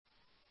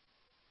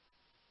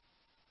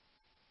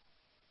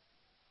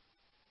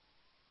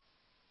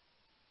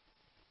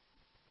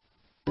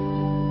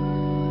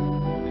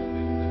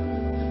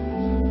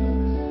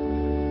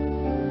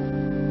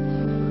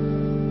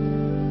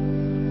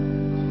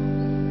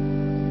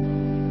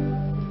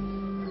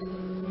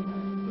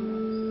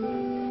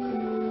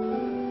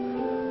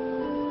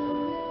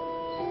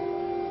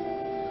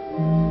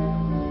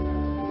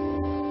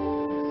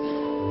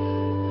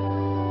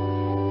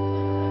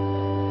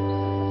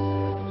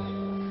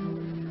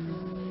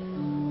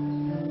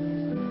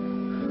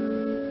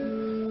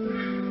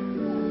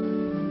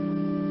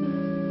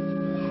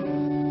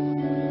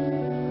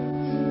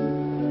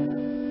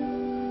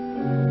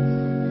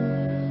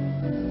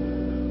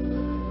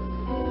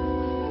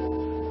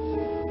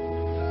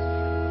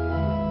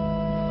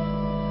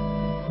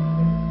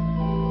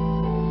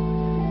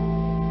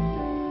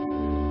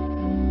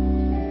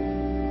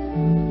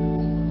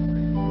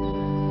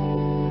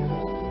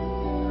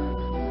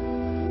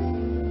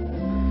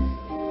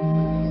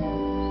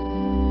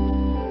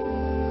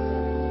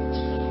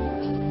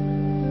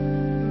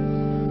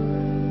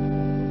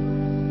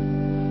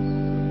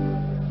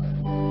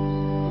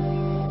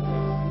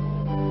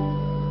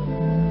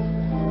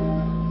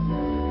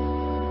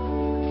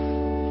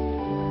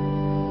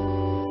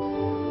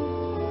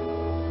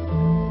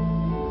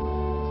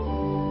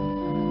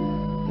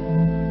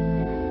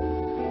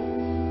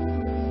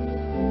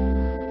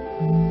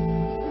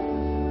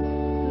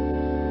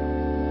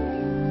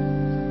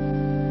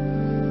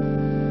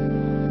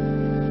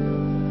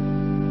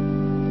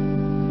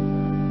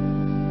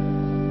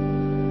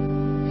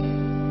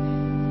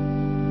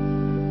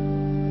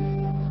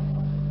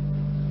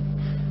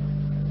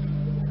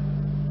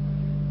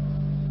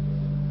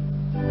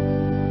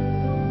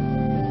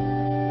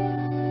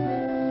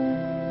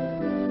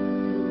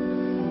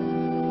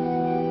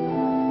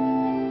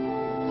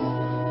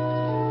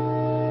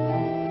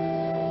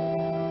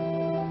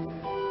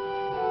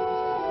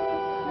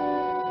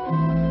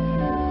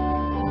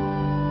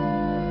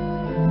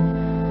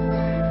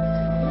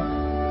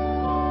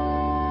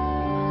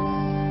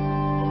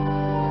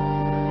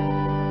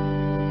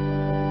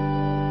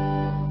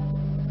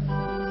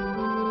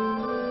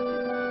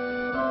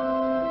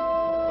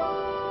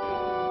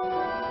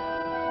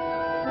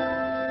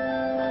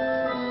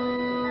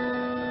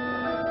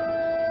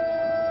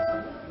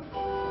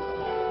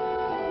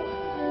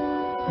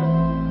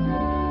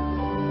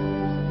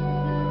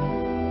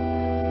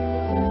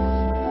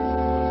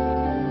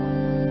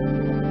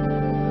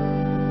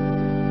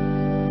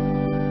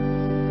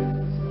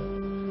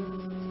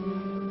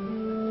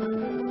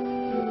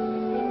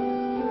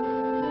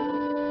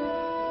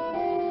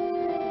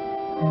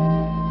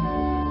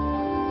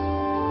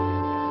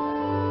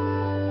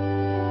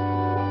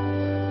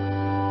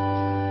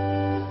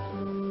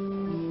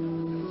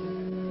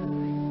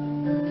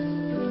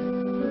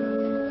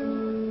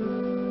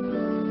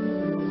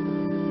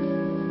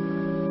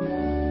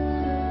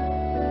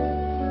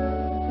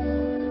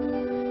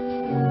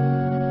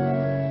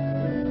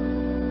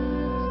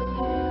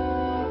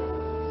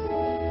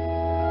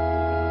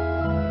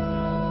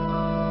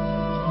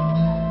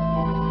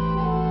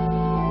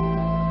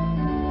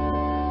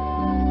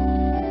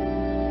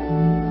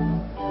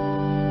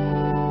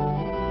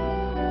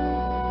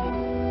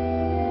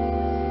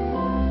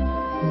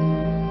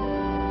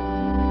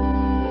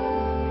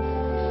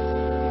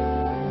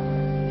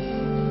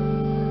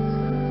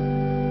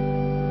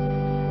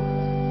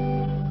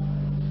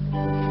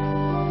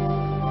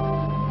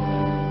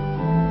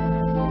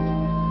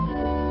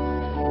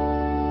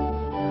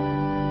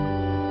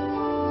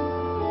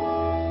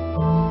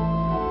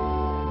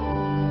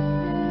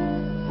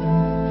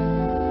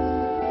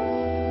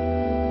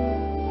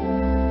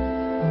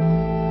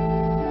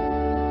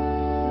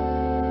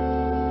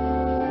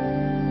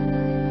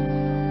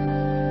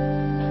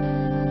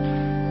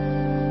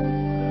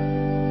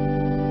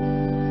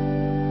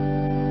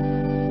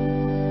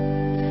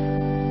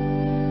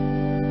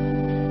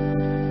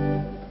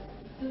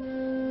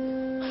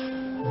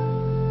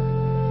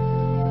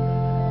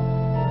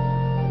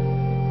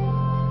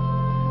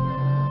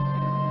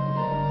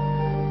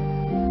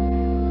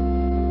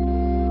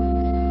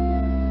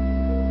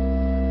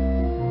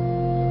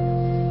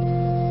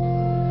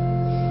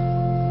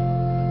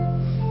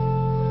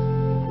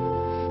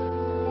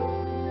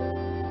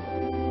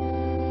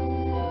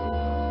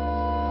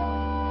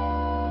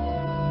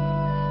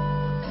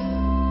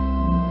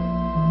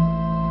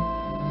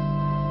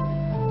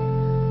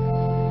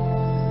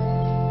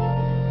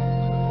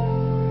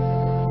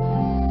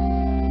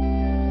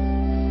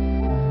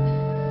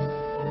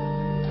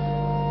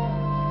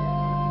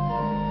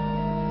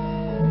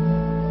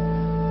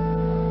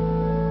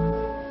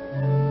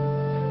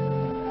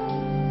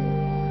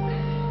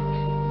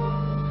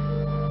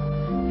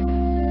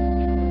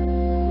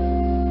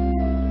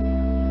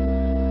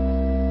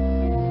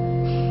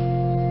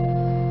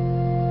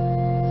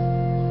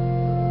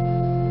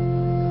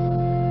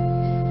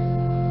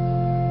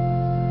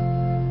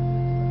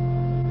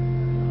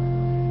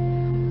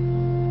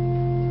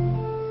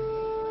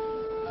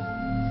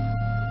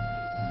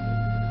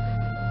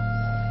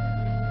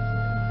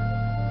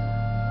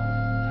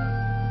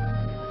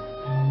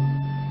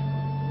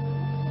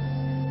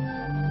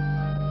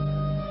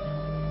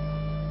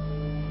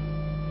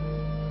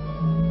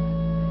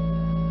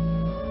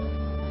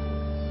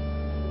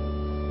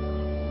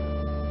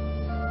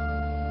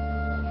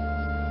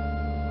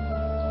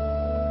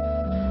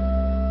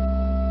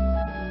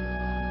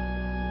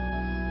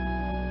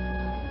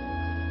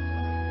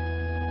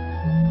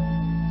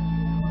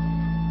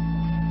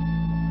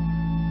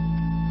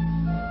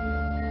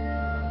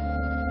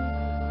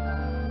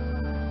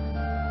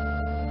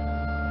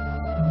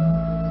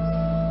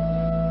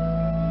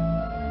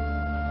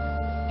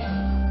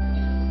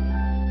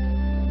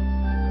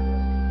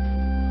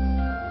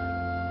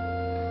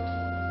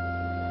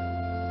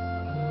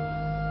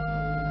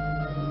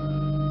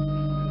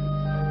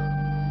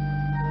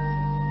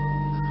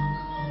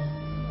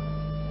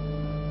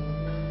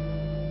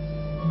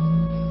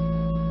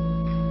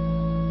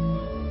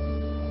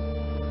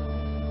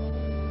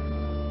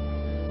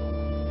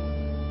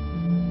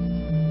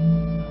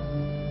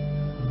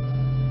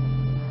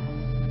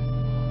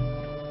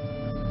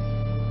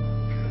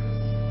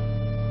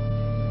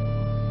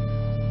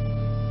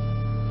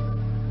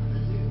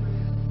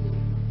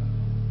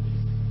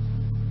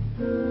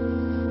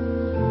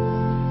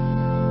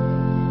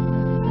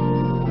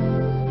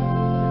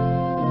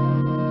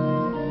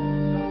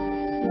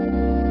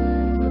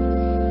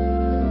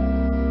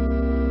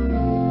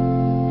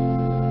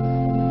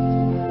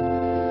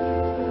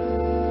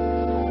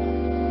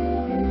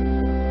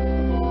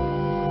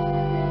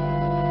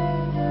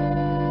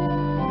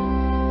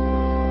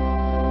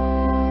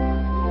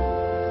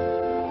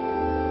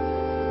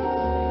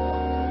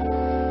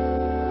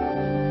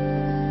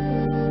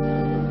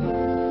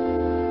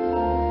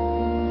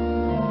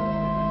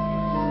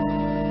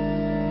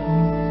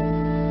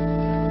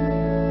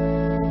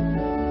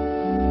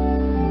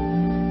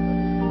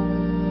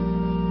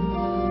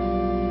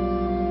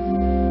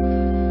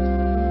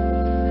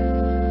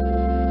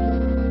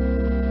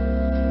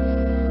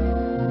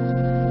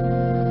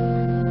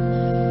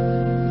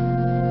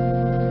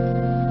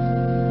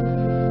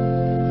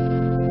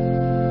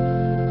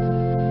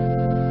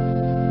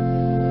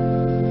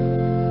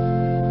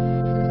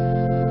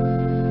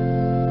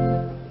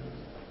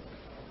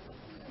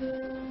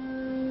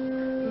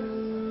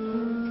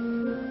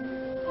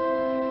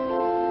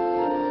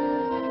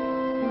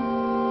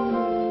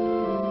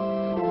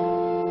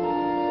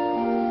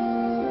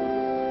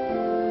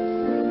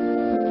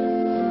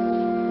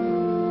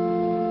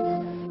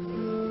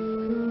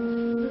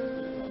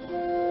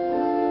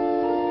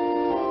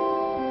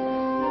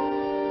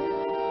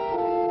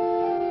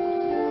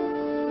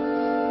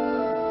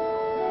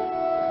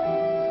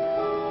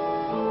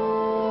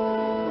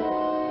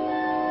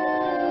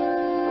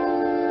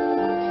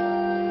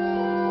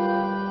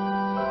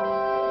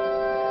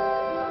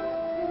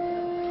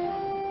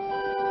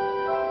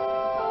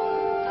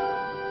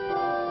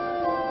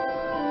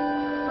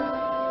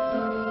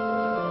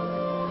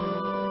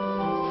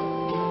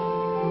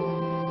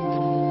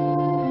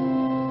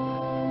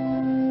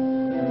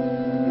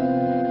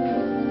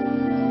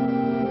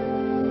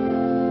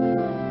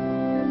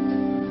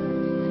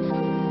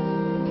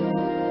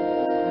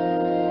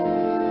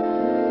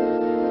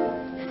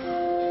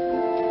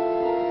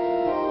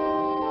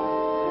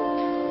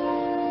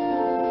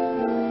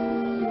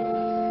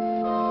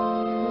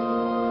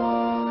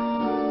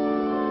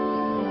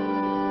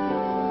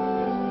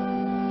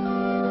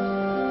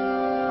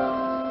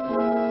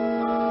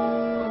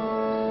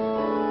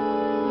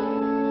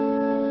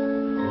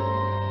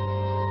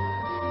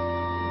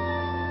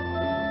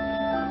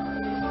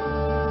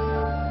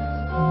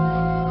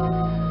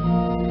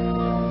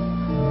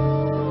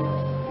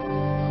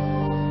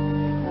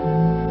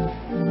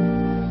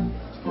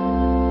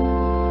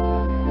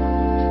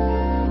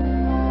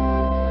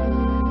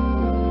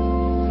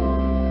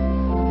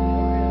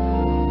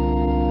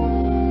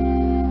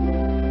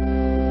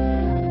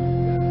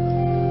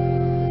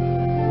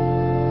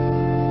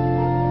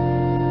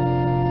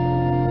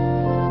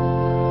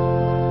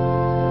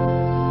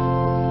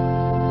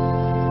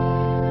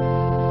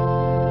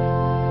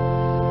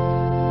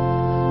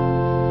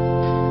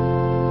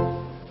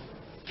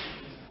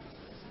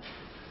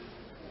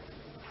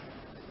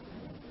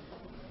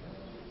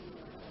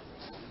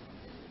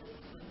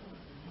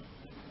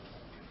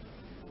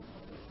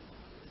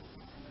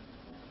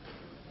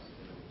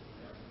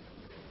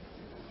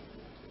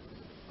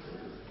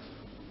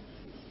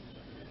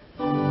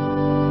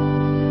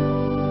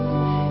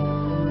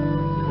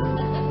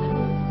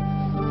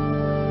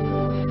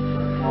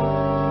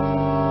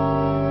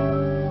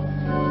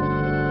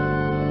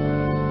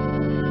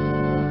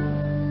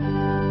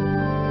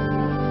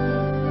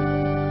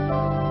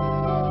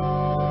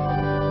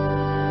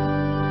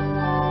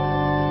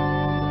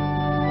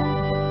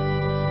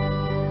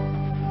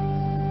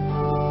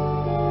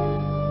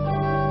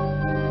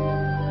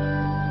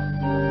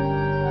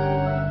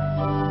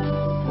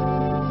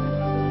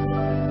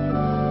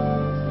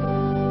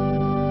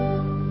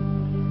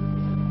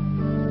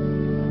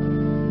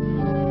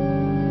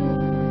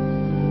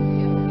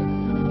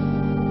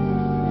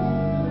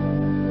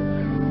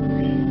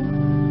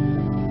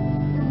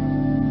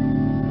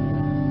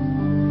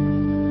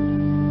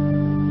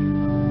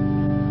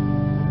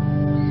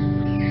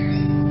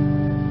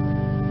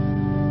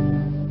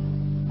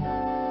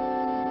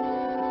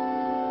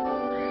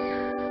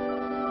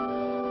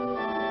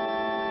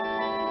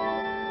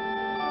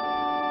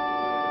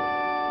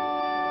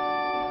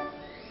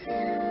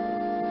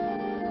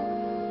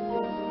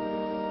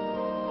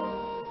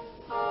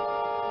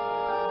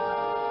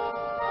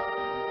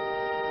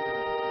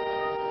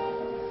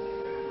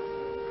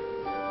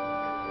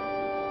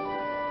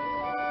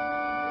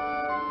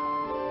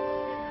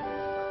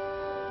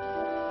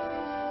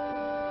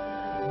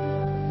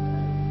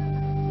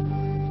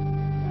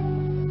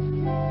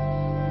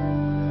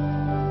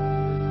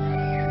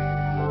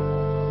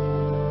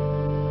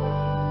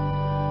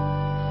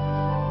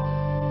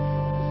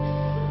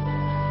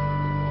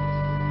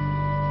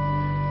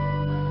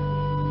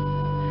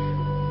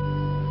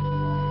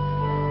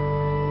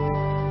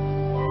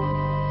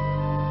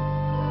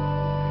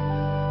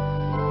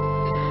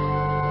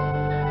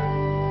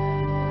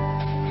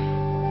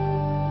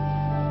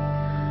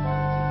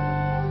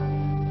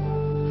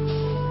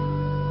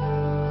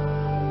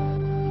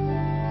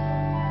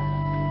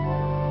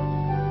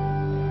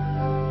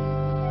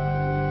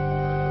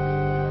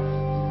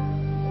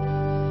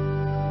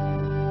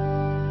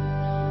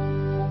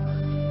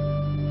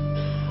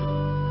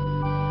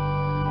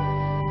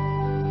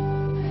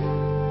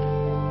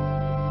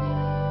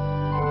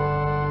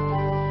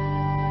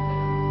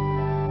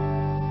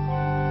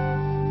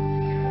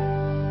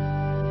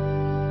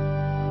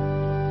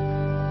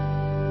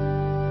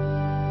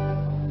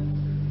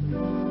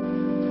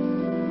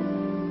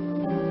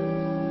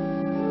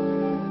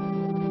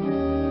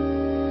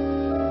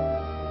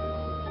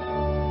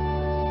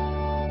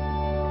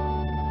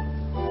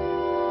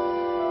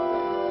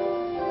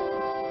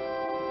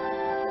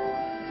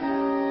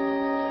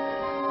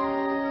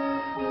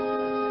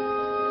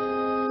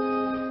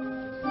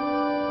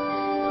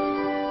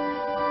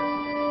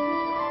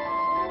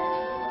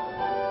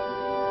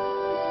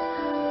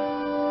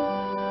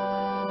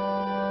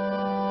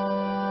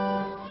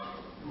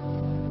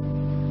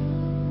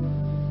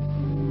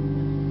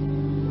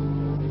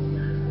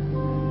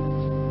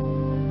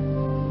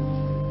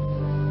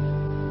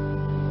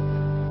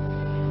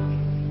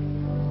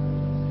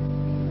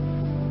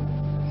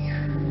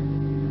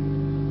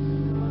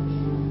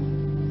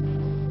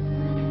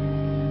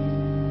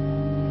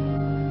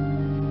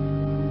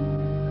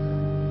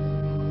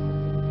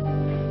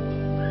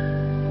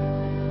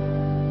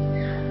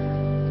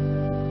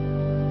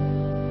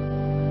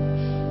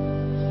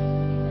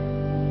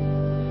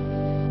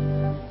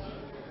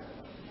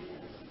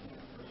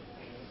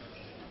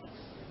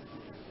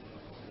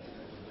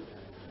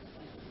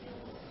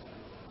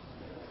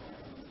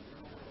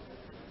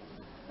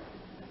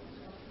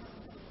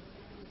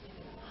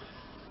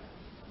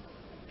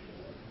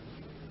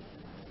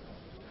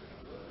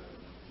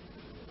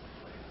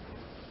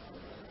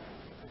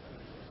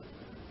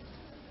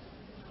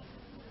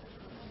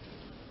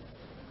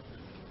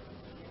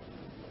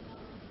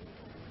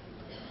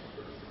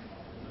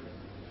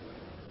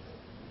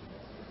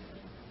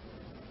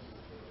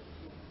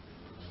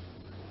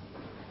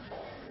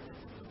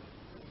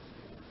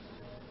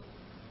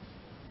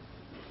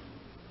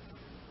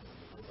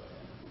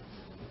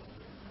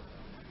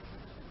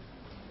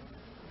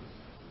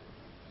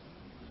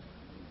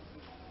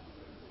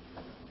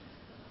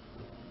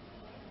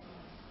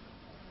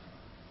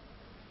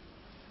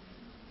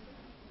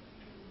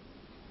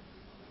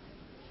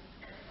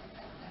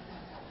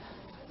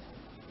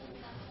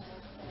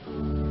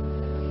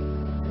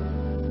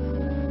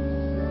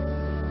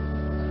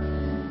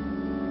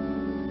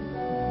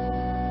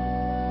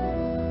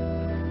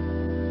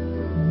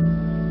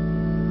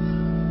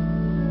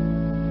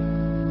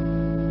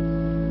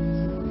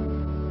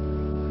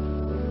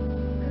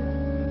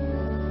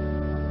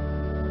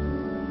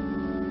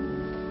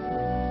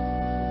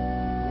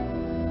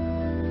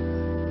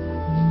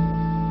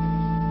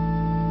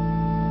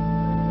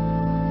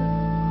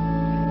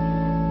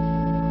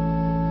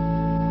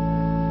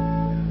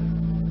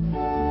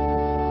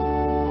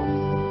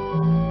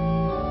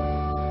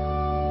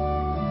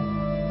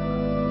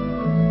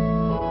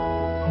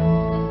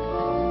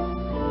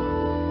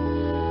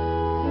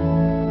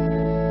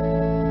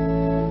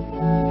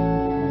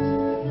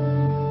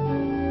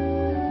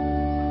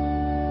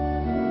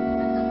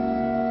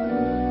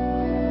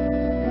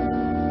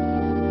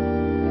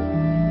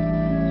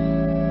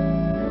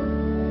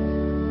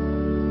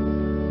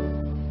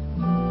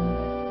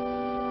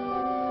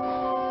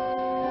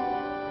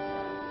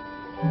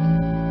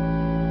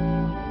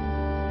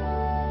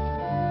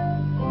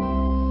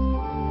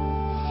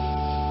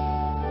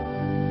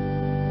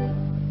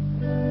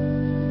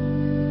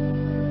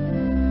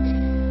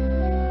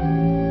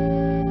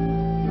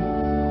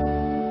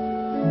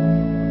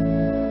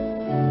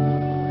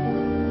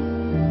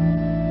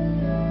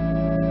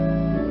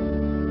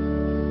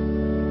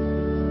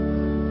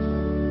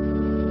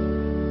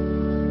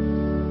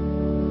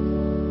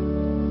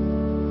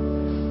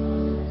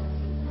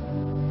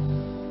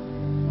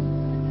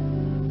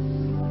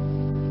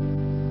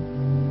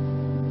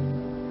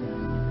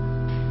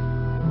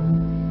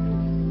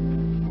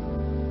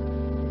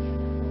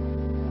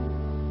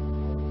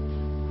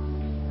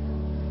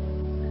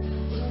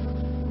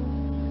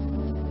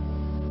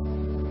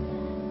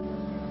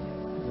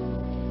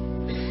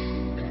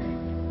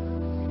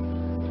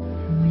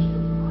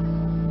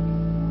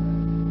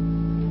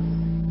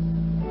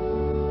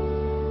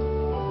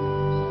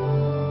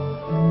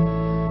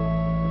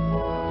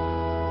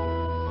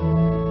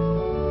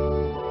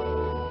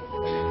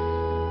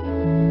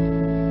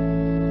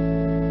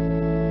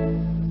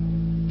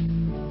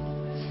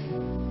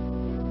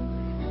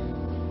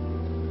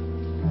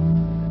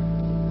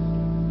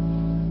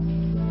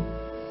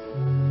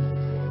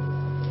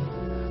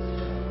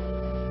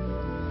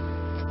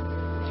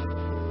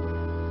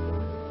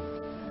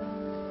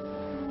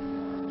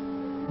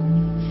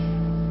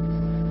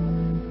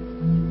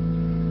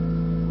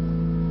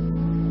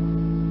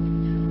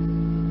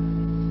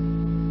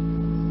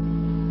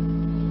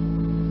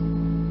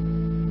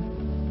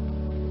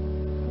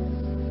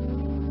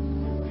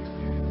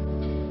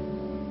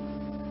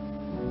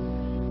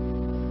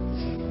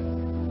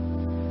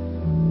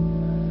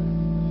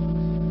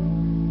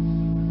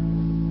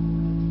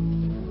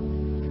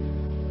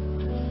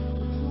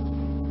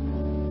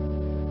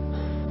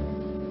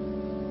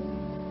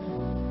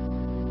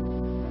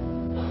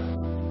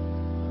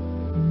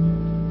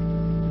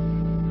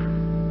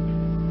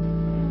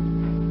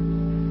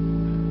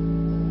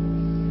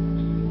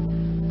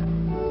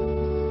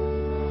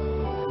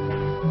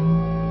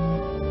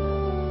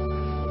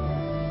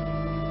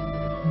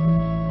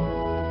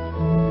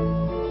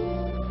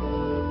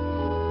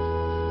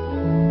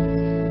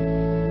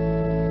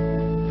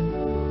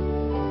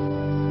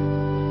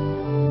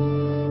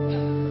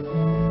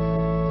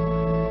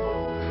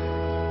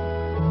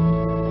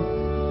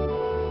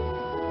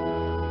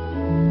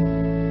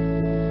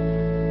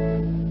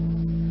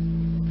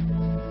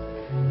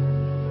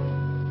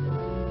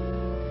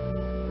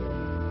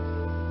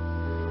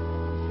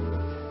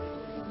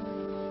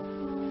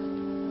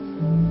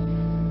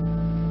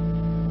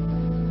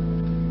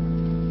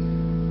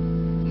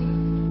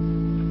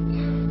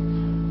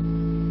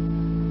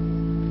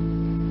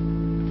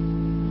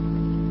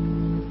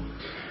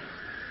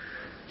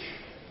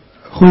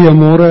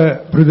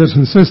Goeiemôre broeders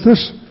en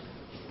susters.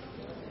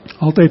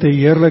 Altyd 'n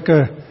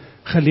heerlike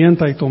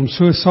geleentheid om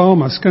so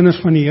saam as kinders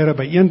van die Here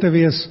byeen te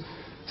wees,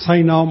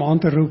 sy naam aan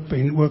te roep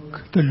en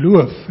ook te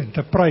loof en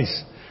te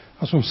prys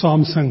as ons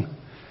saam sing.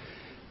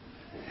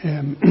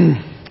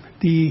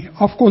 Die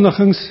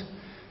afkondigings,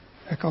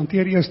 ek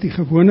hanteer eers die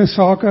gewone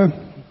sake,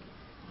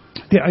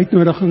 die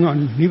uitnodiging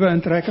aan nuwe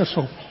intrekkers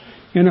of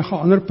enige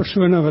ander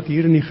persone wat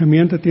hier in die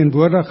gemeente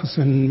teenwoordig is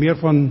en meer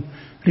van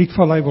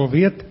Rietvallei wil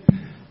weet.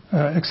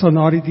 Ek sal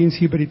na die diens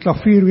hier by die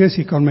klavier wees,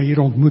 jy kan my hier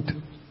ontmoet.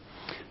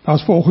 Daar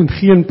is vanoggend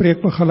geen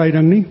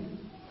preekbegeleiding nie.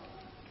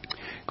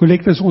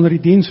 Kollekte is onder die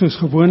diens soos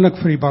gewoonlik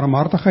vir die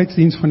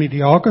barmhartigheidsdiens van die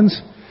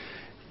diakens.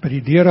 By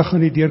die deure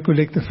gaan die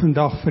deurkollekte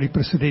vandag vir die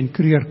President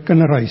Kreer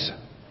Kinderhuise.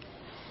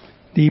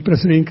 Die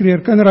President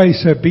Kreer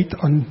Kinderhuise bied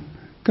aan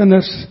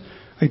kinders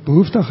uit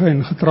behoeftige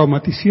en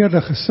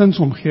getraumatiseerde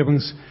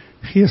gesinsomgewings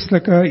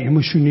geestelike,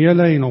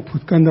 emosionele en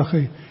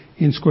opvoedkundige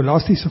en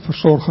skolastiese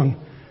versorging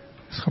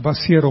is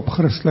gebaseer op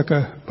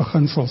Christelike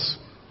beginsels.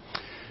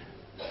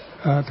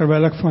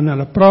 Terwyl ek van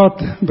hulle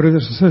praat,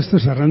 broeders en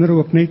susters, herinner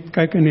ook net,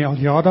 kyk in die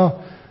Aljada,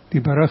 die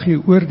berig hier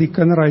oor die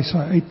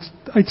kinderhuise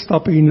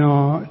uitstap hier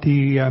na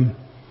die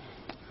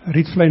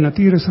Rietvallei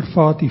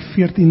Natuurreservaat die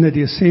 14de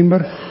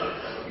Desember,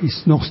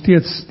 is nog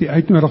steeds, die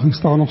uitnodiging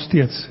staan nog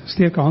steeds.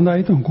 Steek hande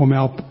uit en kom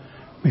help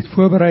met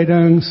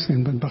voorbereidings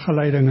en met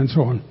begeleiding en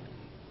so aan.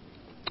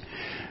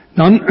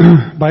 Dan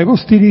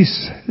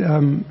Bybelstudies,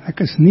 ek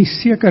is nie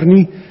seker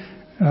nie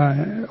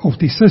of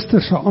die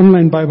susters se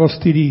aanlyn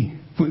Bybelstudie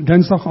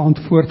Dinsdag aand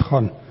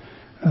voortgaan.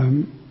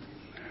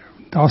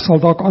 Daar sal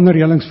dalk ander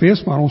reëlings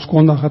wees, maar ons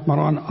kondig dit maar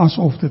aan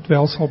asof dit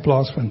wel sal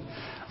plaasvind.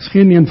 As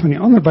geen een van die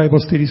ander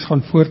Bybelstudies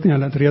gaan voort nie,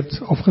 hulle het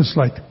reeds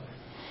afgesluit.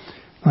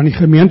 Dan die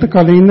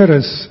gemeentekalender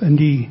is in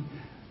die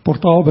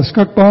portaal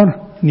beskikbaar.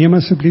 Neem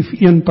asseblief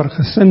een per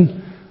gesin.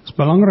 Het is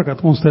belangrik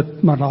dat ons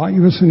dit maar daar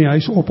iewers in die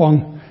huis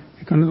ophang.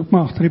 Jy kan dit ook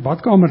maar agter die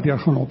badkamer deur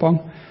gaan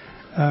ophang.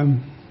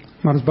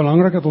 Maar het is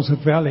belangrik dat ons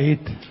dit wel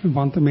het,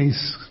 want 'n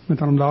mens met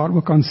hom daar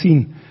ook kan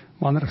sien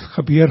wanneer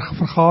gebeur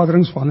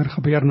vergaderings, wanneer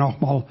gebeur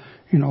nagmaal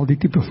en al die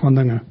tipe van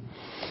dinge.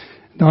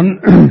 Dan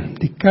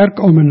die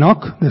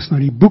kerkalmanak, dis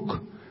nou die boek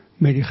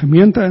met die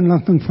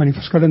gemeenteinligting van die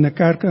verskillende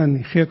kerke in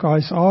die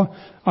GKSA,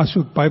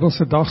 asook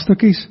Bybelse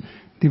dagstukkies.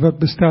 Die wat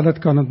bestel het,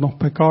 kan dit nog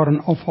by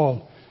Karen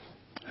afhaal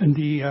in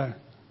die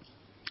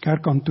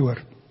kerkkantoor.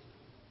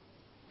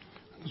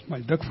 Dis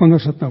my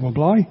dikvingers wat nou wil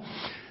blaai.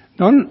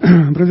 Dan,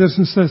 broeders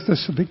en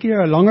susters, 'n bietjie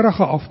 'n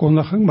langerige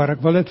afkondiging, maar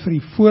ek wil dit vir u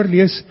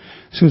voorlees,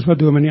 soos wat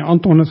dominee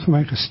Anton het vir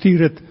my gestuur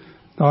het,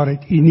 daar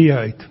uit Indië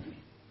uit.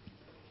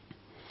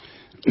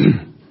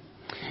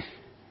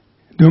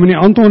 Dominee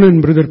Anton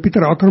en broeder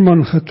Pieter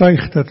Ackerman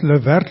getuig dat hulle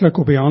werklik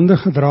op die hande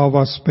gedra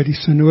was by die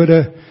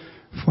synode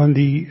van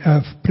die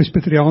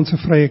Presbyteriaanse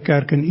Vrye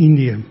Kerk in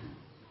Indië.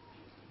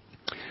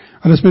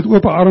 Hulle is met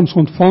oop arms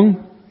ontvang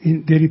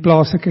deur die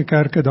plaaslike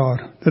kerke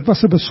daar. Dit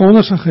was 'n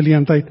besonderse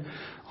geleentheid,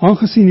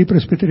 aangesien die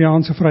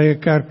Presbyteriaanse Vrye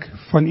Kerk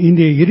van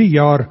Indië hierdie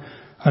jaar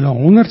hulle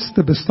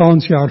 100ste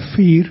bestaansjaar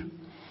vier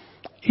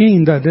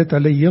en dat dit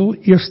hulle heel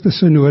eerste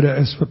synode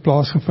is wat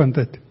plaasgevind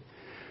het.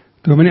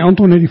 Dominee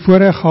Anton het die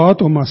voorreg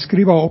gehad om as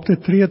skrywa op te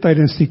tree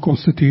tydens die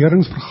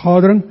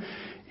konstitueringsvergadering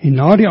en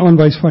na die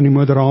aanwys van die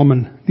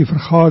moderamen, die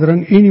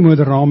vergadering en die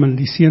moderamen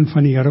die seën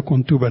van die Here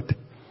kon toebid.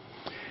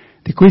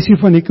 Die kwessie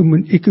van die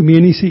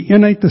ekumeniese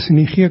eenheid tussen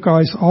die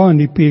GKSA en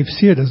die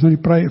PFC, dis nou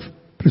die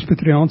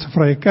Presbyteriaanse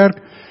Vrye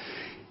Kerk,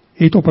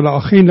 het op hulle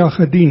agenda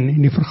gedien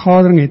en die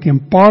vergadering het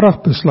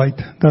eenparig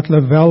besluit dat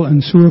hulle wel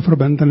in so 'n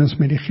verbintenis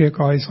met die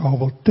GKSA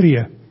wil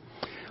tree.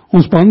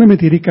 Ons bande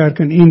met hierdie kerk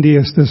in Indië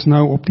is dus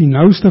nou op die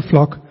nouste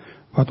vlak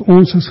wat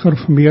ons as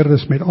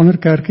gereformeerdes met ander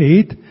kerke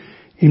het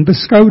en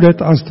beskou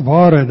dit as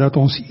ware dat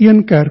ons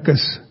een kerk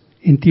is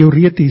en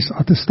teoreties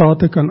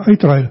attestate kan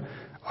uitruil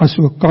as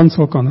ook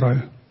kansel kan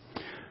ruil.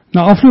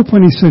 Na afloop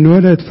van die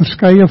synode het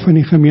verskeie van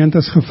die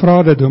gemeentes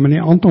gevra dat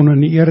dominee Anton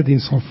in die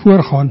erediens sal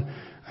voorgaan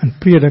in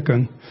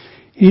prediking.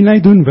 En hy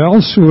doen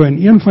wel so in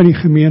een van die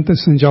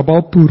gemeentes in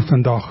Jabalpur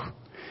vandag.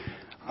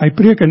 Hy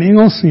preek in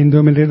Engels en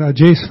dominee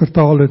Rajesh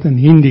vertaal dit in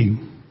Hindi.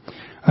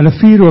 Hulle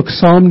vier ook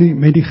saam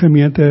met die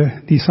gemeente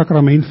die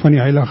sakrament van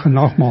die heilige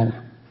nagmaal.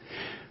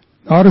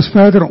 Daar is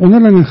verder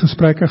onderlinge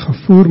gesprekke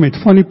gevoer met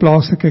van die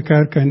plaaslike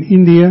kerke in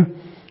Indië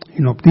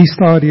en op die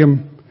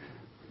stadium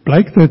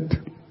blyk dit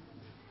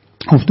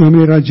of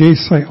dominee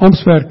Rajesh sy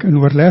amptswerk in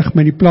oorleg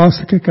met die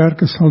plaaslike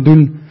kerke sal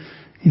doen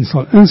en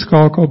sal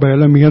inskakel by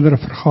hulle meerdere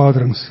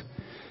vergaderings.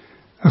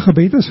 'n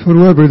Gebed is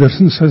verhoor, broeders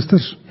en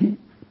susters.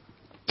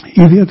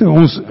 Jy weet,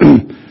 ons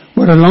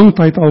oor 'n lang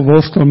tyd al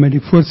worstel met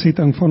die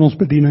voortsetting van ons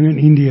bediening in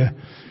Indië.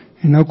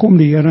 En nou kom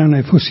die Here en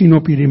hy voorsien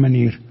op hierdie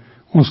manier.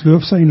 Ons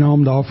loof sy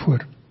naam daarvoor.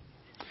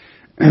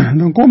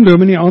 Dan kom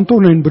dominee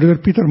Anton en broeder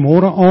Pieter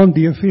môre aan,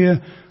 DV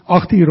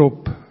 8 uur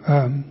op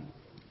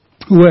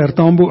Hoër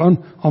Tambo aan,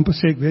 amper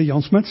sê ek weer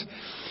Jan Smits.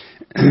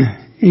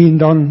 En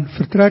dan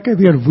vertrek hy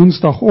weer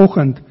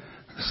woensdagoggend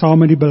saam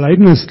met die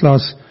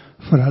belydennisklas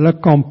vir hulle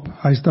kamp.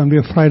 Hy is dan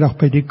weer Vrydag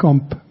by die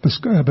kamp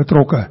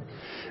betrokke.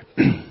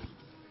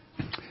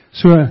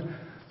 So,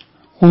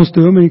 Ons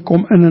dominee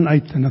kom in en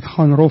uit en dit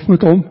gaan rof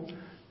met hom,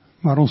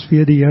 maar ons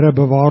weet die Here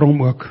bewaar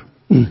hom ook.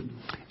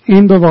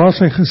 En bewaar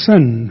sy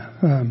gesin.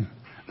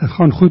 Dit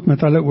gaan goed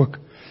met hulle ook.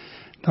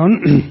 Dan,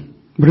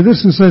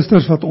 broeders en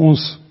susters, wat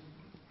ons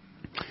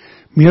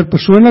meer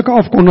persoonlike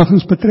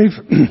afkondigings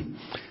betref,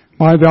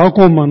 baie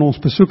welkom aan ons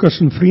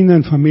besoekers en vriende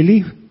en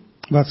familie,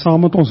 wat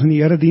saam met ons in die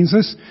erediens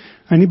is,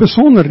 en die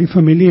besonder die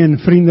familie en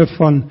vriende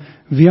van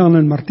Wian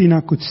en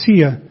Martina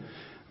Kutsie,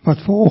 wat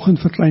vanoggend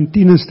vir klein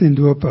tieners ten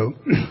doop hou.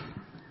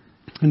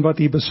 En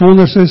wat hier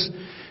besonders is,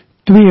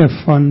 2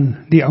 van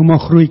die ouma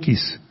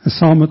grootjies is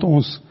saam met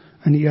ons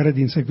in die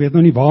erediens. Ek weet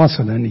nou nie waar is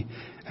hulle nie.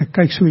 Ek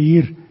kyk so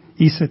hier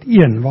sit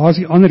 1, waar is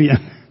die ander een?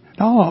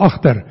 Daar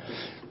agter.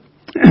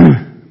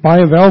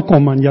 Baie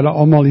welkom aan julle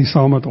almal hier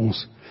saam met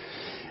ons.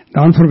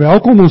 Dan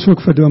verwelkom ons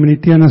ook vir Dominee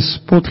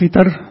Tenis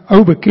Potgieter,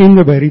 ou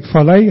bekende by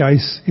Rietvallei. Hy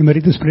is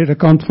emeritus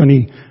predikant van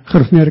die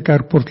Gereformeerde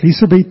Kerk Port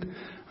Elizabeth.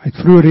 Hy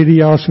het vroeër hierdie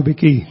jaar so 'n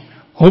bietjie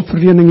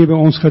hulpverlening hier by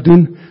ons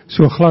gedoen,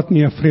 so glad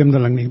nie 'n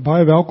vreemdeling nie.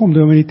 Baie welkom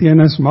Dominee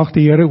Tenis, mag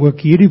die Here ook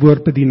hierdie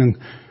woordbediening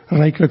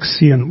ryklik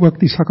seën, ook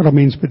die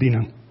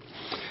sakramentsbediening.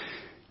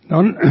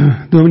 Dan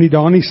Dominee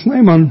Dani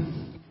Snyman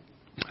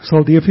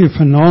sal DV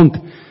vanaand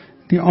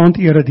die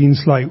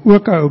aanderediens lei,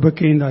 ook 'n ou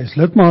bekende, hy is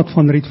lidmaat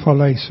van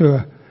Rietvallei,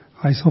 so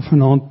hy sal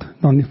vanaand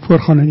dan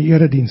voorgaan in die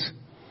erediens.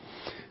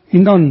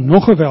 En dan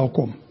nog 'n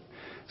welkom.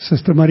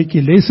 Suster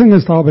Maritjie Lessing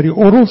is daar by die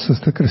orgel,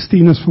 Suster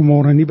Christine is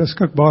vanmôre nie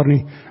beskikbaar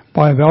nie.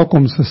 Baie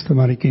welkom Suster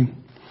Maritjie.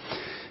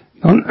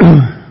 Dan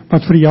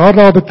wat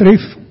verjaardag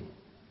betref,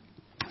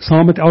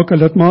 saam met elke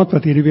lidmaat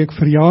wat hierdie week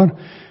verjaar,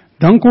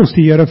 dank ons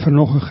die Here vir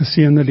nog 'n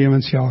geseënde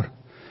lewensjaar.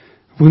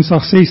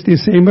 Woensdag 6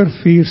 Desember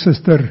vier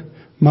Suster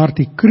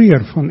Martie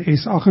Kreur van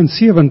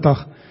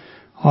S78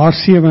 haar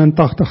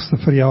 87ste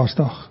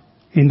verjaarsdag.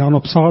 En dan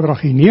op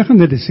Saterdag die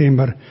 9de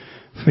Desember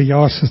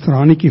verjaar Suster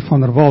Hannetjie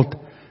van der Walt,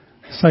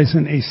 sy is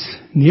in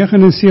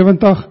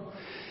S79.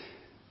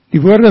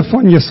 Die woorde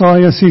van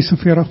Jesaja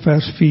 46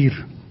 vers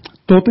 4,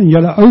 tot in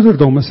julle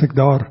ouderdom is ek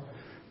daar,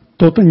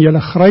 tot in julle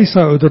gryse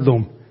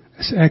ouderdom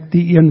is ek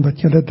die een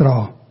wat julle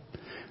dra.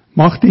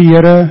 Mag die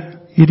Here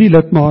hierdie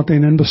lidmate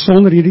en in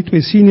besonder hierdie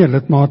 2 senior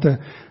lidmate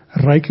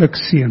ryklik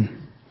seën.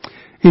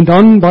 En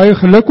dan baie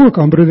geluk ook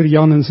aan broeder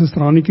Jan en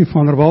Suster Hannetjie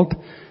van der Walt,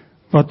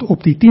 wat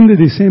op die 10de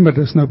Desember,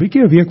 dis nou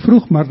bietjie 'n week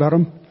vroeg, maar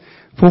daarom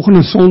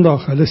volgende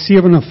Sondag hulle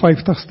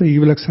 57ste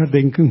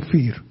huweliksherdenking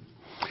vier.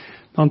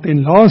 Dan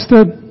ten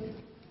laaste,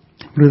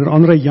 broeder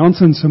Andre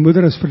Jansen se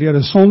moeder is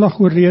verlede Sondag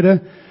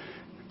oorlede.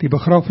 Die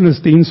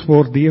begrafenisdiens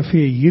word DV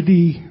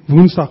hierdie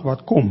Woensdag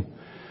wat kom,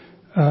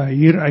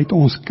 hier uit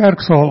ons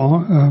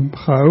kerksaal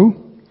gehou,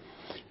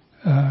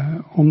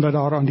 omdat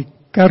daar aan die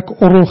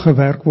kerkorgel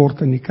gewerk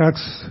word en die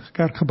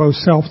kerkgebou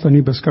self dan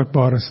nie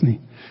beskikbaar is nie.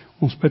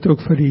 Ons bid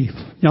ook vir die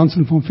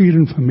Jansen van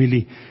Vieren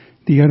familie,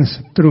 die Here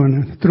se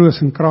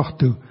troos en krag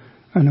toe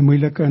in 'n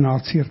moeilike en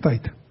hartseer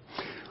tyd.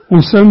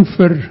 Ons sing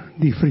vir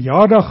die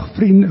verjaardag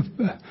vriende,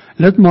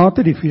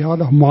 lidmate, die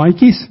verjaardag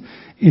maatjies,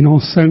 en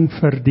ons sing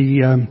vir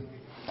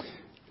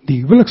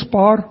die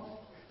huwelikspaar,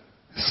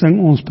 sing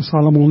ons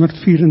Psalm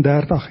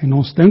 134, en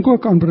ons dink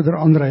ook aan broeder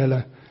Andre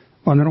hulle,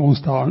 wanneer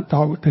ons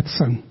daar dit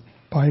sing.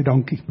 Baie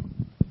dankie.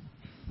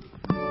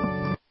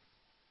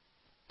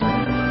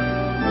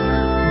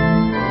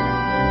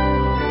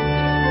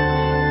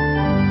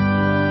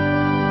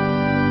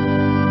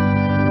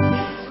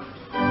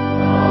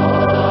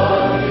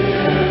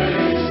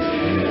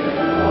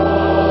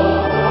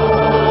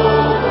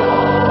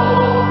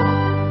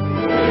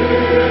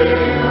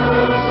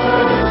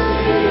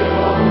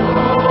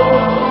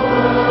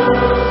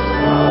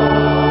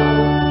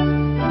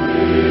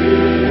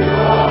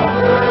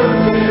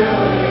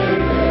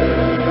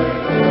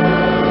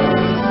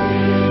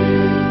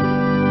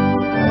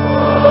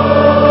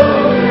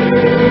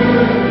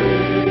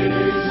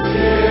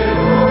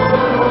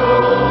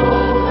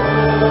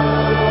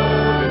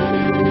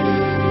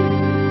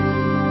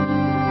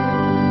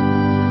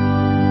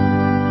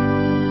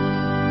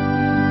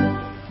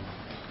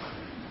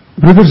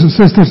 Broeders en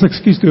susters,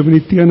 ekskuus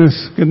Dominee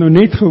Tenis, ek het nou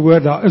net gehoor,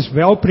 daar is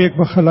wel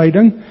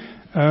preekbegeleiding.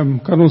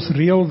 Kan ons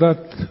reël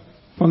dat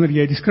wanneer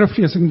jy die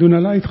skriflesing doen,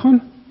 hulle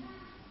uitgaan?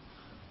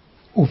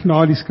 Of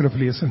na die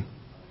skriflesing?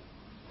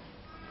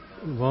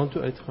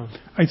 Waartoe uitgaan?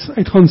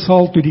 Uitgaan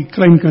saal toe die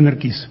klein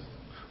kindertjies.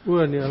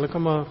 Nee, hulle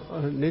kan maar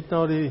net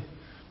na die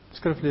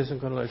skriflesing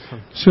kan hulle uitgaan.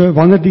 So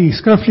wanneer die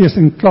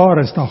skriflesing klaar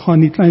is, dan gaan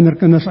die kleiner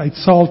kinders uit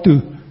saal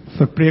toe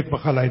vir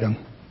preekbegeleiding.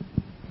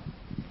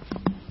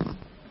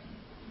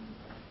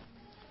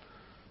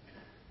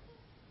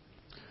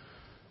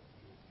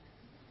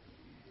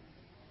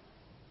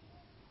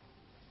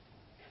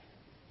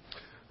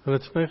 Hulle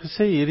het vir my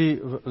gesê, hierdie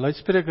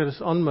luidspreker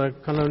is aan, maar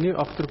ek kan nou nie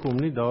agterkom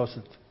nie, daar is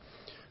dit.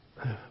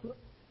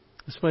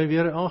 Het is my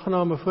weer 'n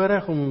aangename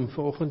voorreg om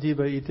vanoggend hier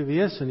by u te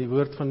wees en die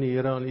woord van die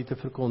Here aan u te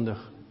verkondig.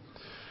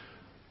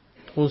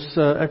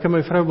 Ek en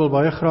my vrou wil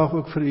baie graag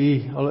ook vir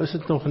u, al is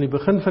dit nog in die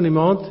begin van die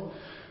maand,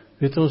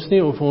 weet ons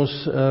nie of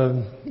ons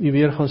u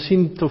weer gaan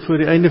sien tot voor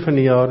die einde van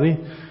die jaar nie,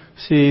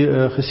 sê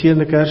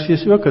geseënde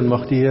Kersfees ook, en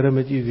mag die Here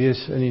met u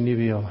wees in die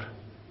nuwe jaar.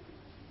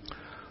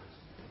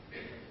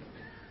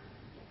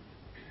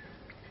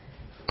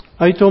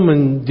 Uit hom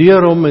en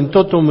deur hom en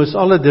tot hom is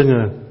alle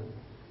dinge.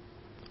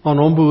 Aan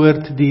hom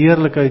behoort die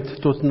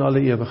heerlikheid tot in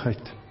alle ewigheid.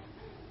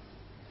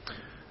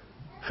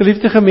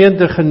 Geliefde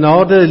gemeente,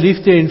 genade,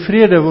 liefde en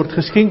vrede word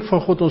geskenk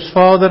van God ons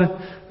Vader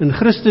in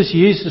Christus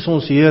Jesus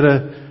ons Here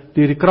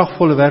deur die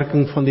kragvolle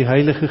werking van die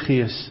Heilige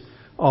Gees.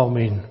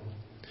 Amen.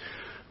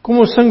 Kom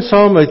ons sing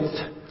saam met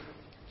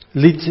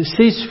lied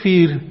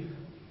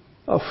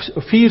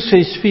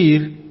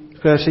 464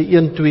 verse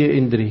 1, 2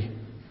 en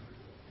 3.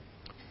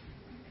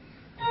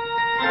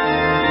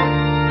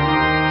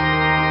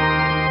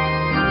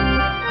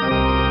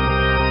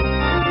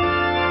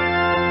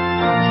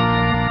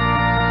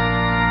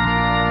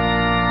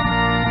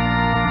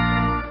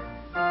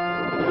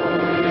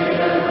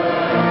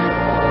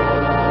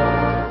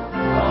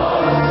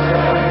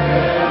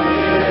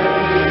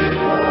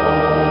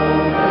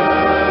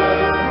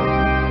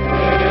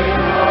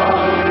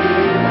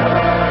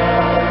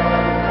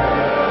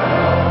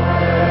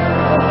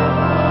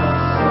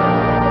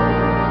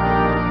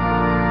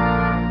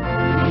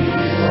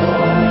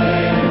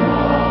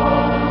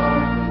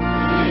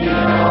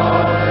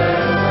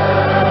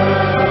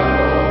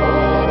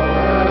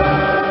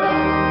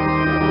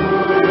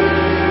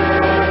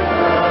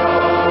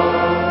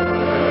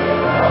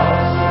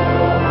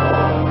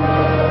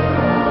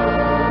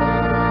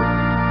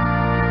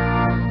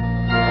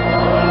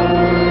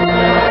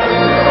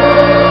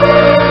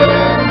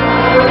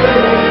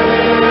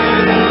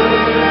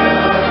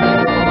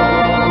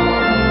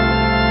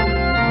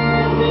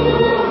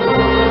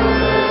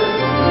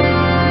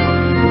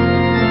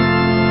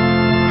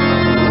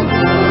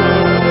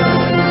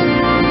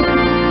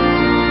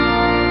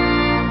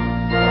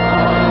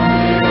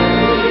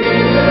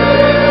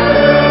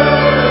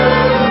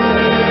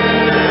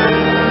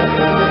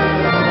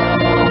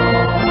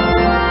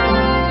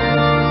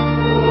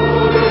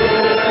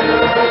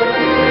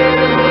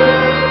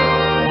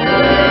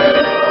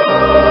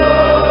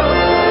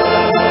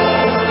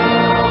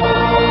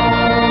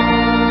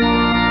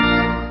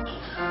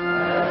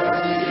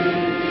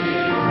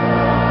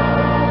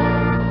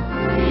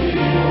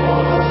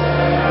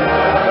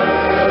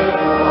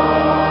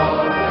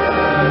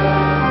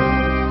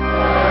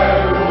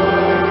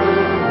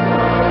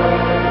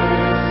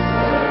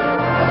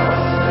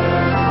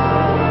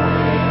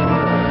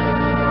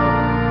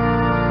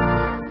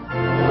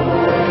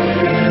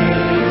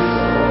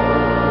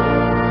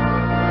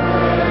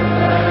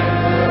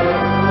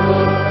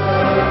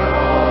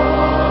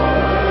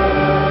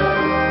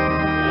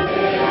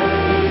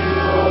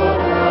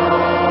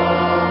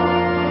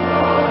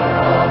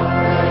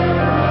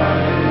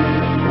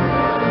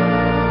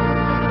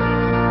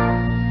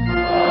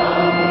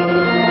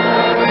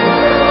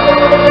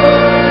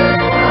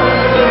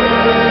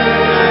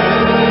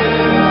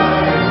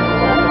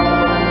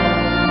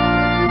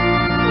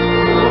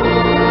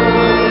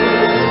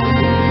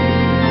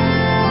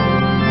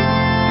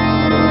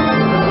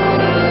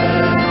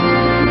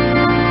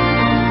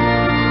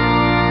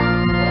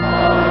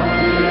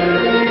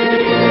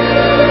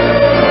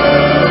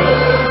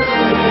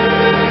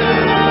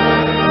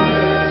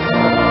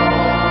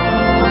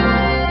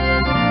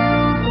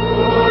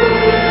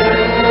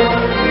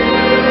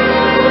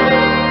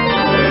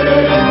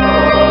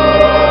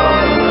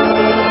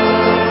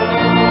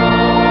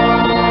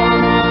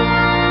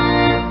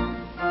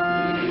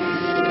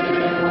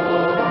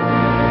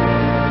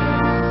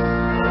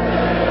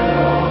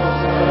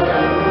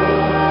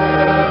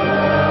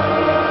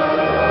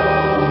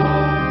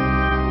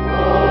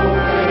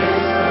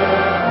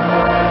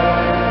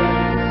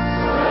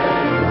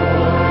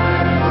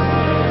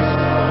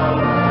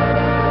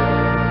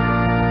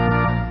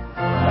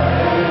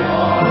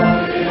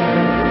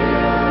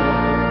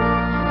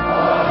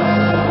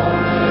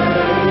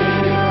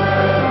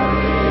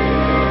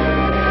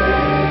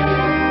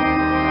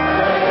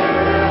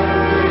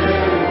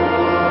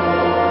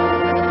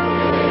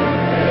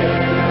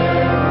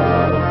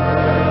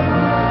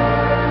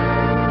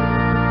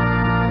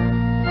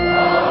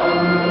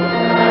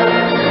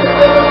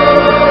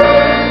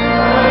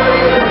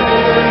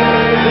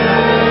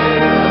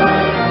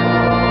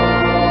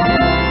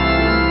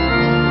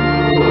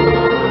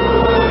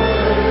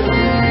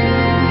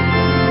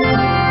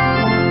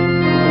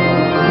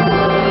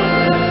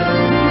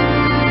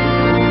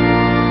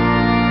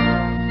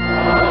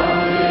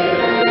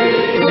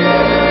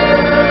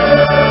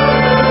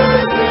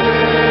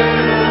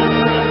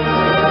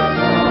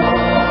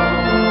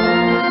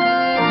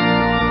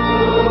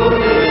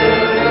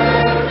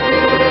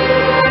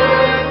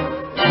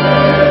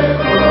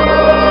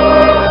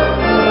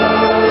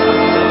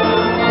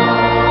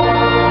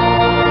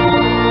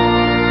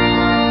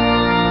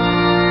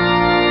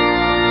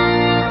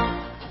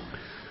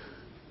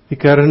 Die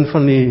kern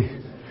van die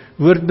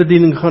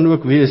woordbediening gaan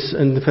ook wees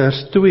in vers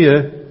 2.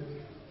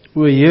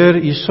 O Heer,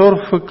 U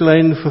sorg vir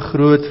klein, vir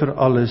groot, vir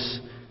alles,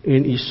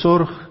 en U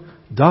sorg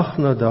dag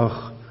na dag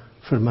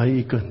vir my,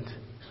 U kind.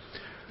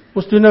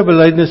 Ons doen nou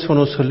belydenis van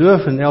ons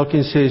geloof en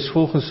elkeen sê is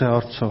volgens sy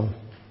hart saam.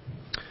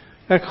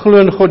 Ek glo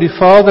in God die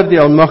Vader, die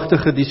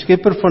Almagtige, die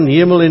skepper van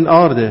hemel en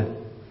aarde,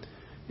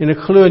 en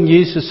ek glo in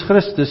Jesus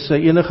Christus, sy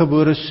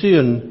eniggebore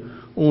Seun,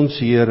 ons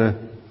Here,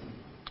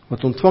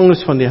 wat ontvang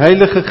is van die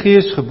Heilige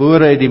Gees,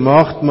 gebore uit die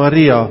maagd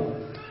Maria,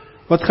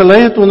 wat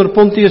gelei het onder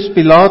Pontius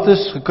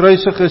Pilatus,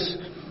 gekruisig is,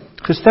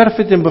 gesterf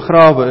het en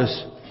begrawe is.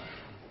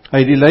 Hy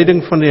het die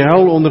lyding van die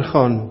hel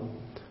ondergaan.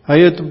 Hy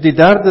het op die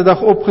 3de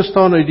dag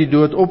opgestaan uit die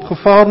dood,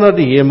 opgevaar na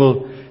die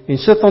hemel, en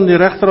sit aan die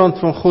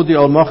regterhand van God die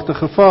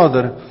Almagtige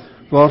Vader,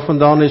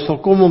 waarvandaan hy sal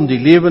kom om die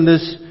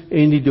lewendes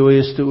en die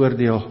dooies te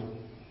oordeel.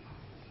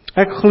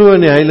 Ek glo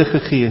in die Heilige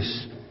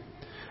Gees.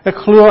 Ek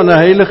glo aan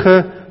 'n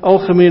heilige,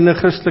 algemene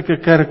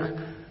Christelike kerk,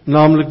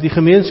 naamlik die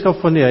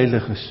gemeenskap van die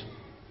heiliges.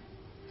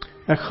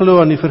 Ek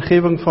glo aan die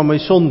vergifnis van my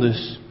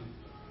sondes.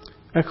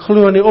 Ek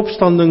glo aan die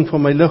opstanding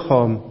van my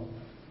liggaam,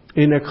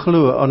 en ek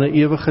glo aan 'n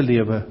ewige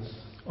lewe.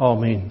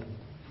 Amen.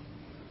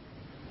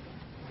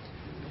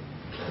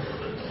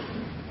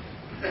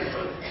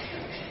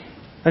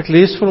 Ek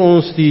lees vir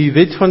ons die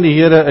wet van die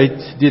Here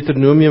uit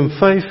Deuteronomium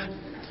 5,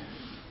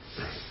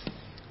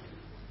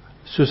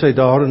 soos hy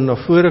daarin na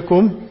vore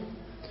kom,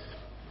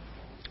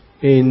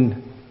 en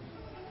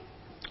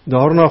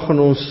daarna gaan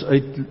ons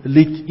uit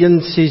lied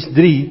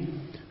 163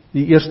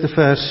 die eerste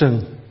vers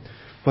sing,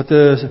 wat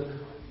 'n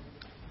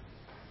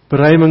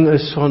berijming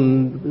is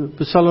van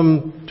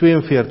Psalm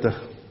 42.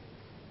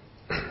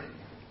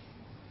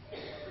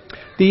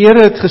 Die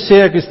Here het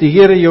gesê, ek is die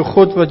Here jou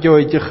God wat jou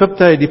uit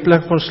Egipte uit die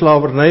plek van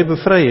slawerny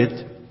bevry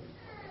het.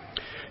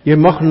 Jy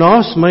mag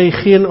naas my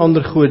geen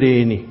ander gode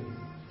hê nie.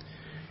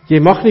 Jy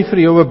mag nie vir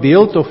jou 'n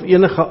beeld of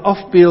enige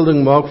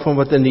afbeelding maak van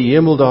wat in die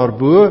hemel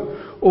daarbo,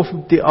 of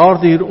op die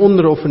aarde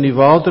hieronder, of in die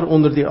water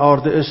onder die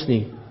aarde is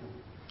nie.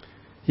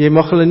 Jy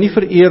mag hulle nie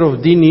vereer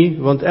of dien nie,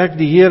 want ek,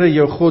 die Here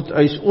jou God,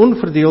 eis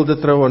onverdeelde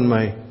trou aan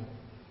my.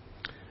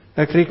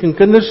 Ek reken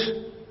kinders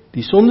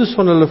die sondes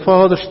van hulle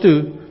vaders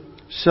toe,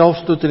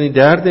 selfs tot in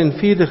die 3de en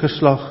 4de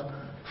geslag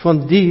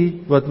van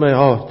die wat my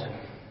haat.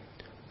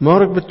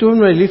 Maar ek betoon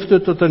my liefde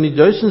tot aan die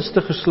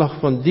 1000ste geslag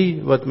van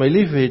die wat my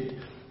lief het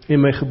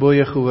en my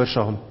gebooie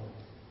gehoorsaam.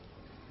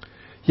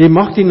 Jy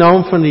mag die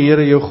naam van die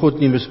Here jou God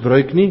nie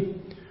misbruik nie,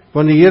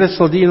 want die Here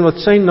sal die een wat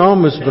sy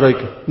naam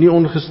misbruik nie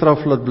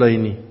ongestraf laat bly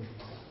nie.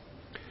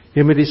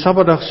 Jy moet die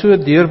Sabbatdag so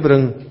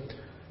deurbring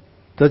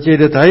dat jy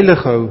dit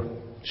heilig hou,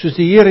 soos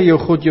die Here jou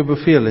God jou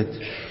beveel het.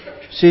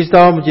 6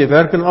 dae moet jy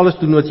werk en alles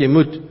doen wat jy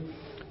moet,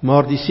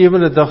 maar die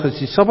 7de dag is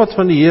die Sabbat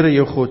van die Here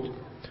jou God.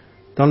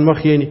 Dan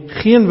mag jy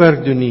geen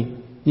werk doen nie,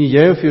 nie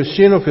jy of jou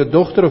seun of jou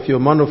dogter of jou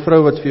man of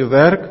vrou wat vir jou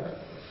werk,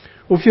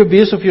 of jou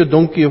bees of jou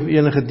donkie of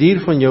enige dier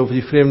van jou of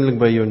die vreemdeling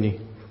by jou nie,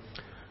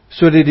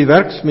 sodat die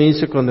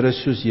werksmense kan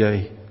rus soos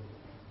jy.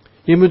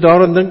 Jy moet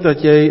daaraan dink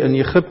dat jy in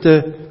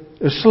Egipte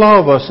 'n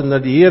slaaf was en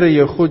dat die Here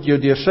jou God jou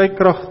deur sy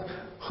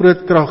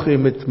groot krag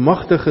en met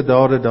magtige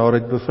dade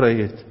daaruit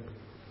bevry het.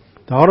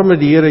 Daarom het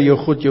die Here jou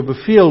God jou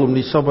beveel om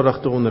die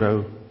Sabbatdag te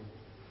onderhou.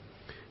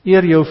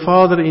 Eer jou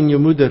vader en jou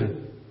moeder,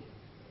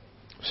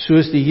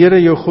 soos die Here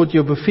jou God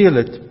jou beveel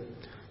het,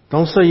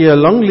 dan sal jy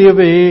 'n lang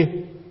lewe hê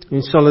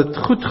en sal dit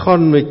goed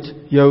gaan met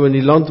jou in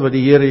die land wat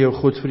die Here jou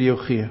God vir jou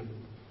gee.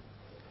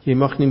 Jy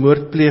mag nie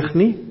moord pleeg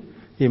nie,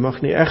 jy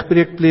mag nie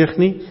egbreek pleeg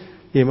nie,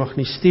 jy mag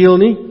nie steel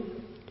nie,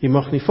 jy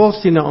mag nie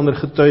vals teen 'n ander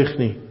getuig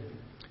nie,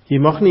 jy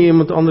mag nie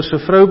iemand anders se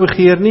vrou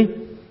begeer nie,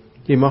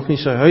 jy mag nie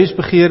sy huis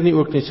begeer nie,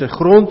 ook nie sy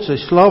grond, sy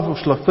slaaf of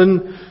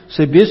slavin,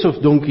 sy bees of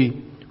donkie,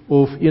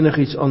 of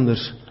enigiets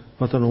anders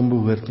wat aan hom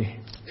behoort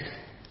nie.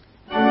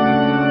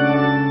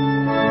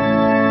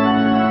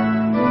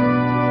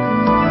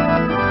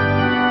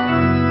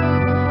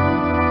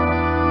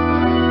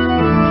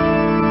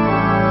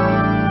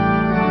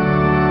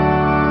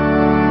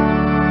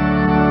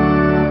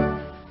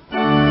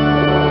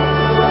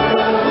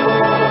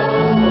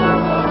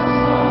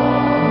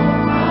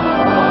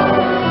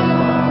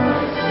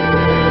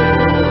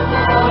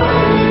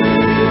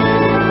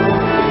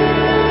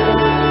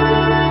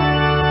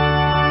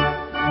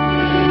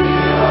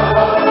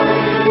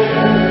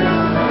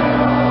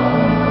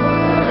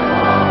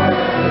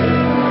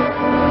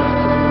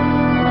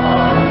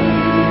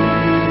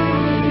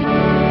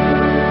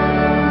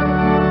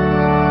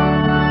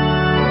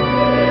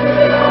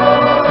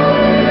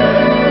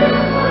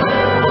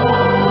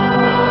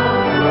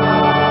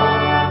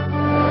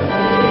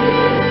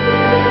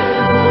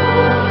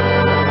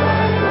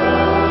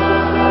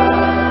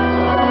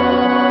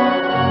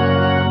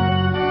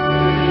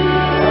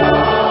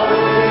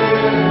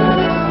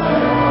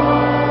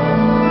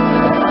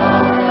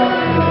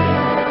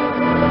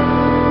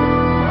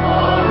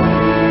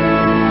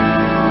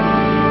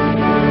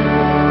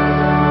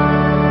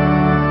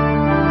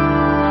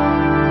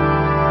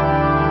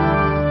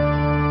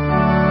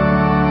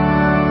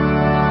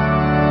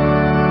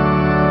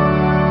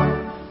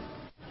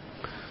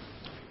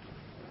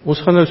 Ons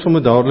gaan nou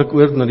sommer dadelik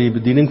oor na die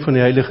bediening van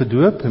die heilige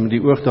doop, en met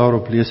die oog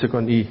daarop lees ek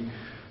aan u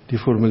die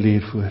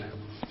formulier voor.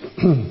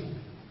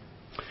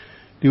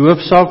 Die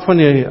hoofsaak van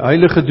die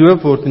heilige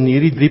doop word in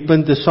hierdie 3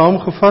 punte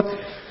saamgevat: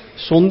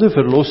 sonde,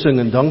 verlossing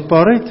en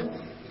dankbaarheid.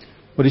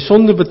 Wat die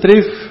sonde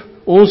betref,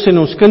 ons en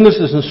ons kinders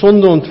is in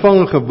sonde ontvang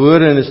en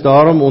gebore en is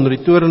daarom onder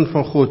die toorn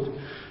van God,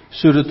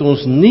 sodat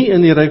ons nie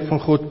in die ryk van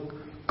God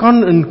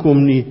kan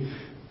inkom nie,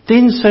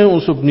 tensy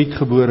ons opnuut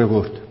gebore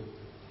word.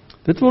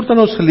 Dit word aan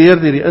ons geleer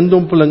deur die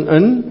indompeling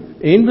in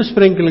en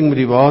besprenkeling met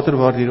die water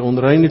waardeur die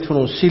onreinheid van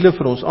ons siele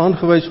vir ons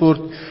aangewys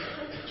word,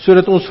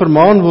 sodat ons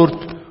vermaan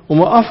word om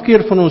 'n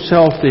afkeer van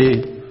onsself te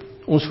hê,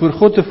 ons voor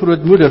God te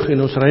verootmoedig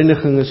en ons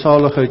reiniging en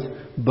saligheid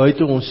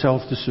buite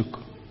onsself te soek.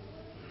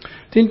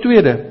 Ten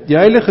tweede, die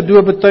heilige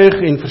doop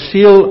betuig en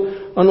verseël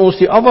aan ons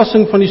die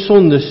afwassing van die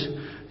sondes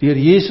deur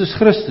Jesus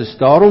Christus.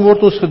 Daarom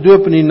word ons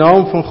gedoop in die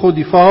naam van God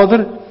die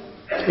Vader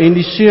en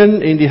die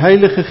Seun en die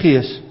Heilige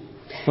Gees.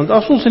 Want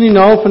as ons in die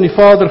naam van die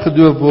Vader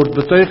gedoop word,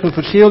 betuig en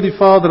verseël die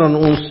Vader aan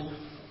ons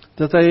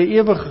dat hy 'n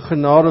ewige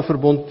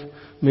genadeverbond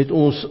met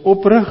ons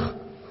oprig,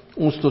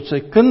 ons tot sy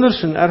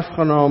kinders en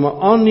erfgename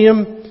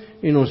aanneem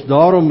en ons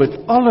daarom met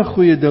alle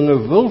goeie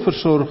dinge wil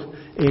versorg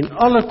en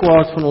alle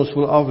kwaad van ons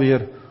wil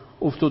afweer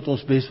of tot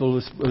ons bes wil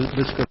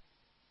beskik.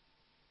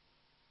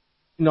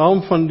 In die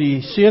naam van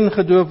die Seun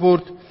gedoop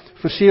word,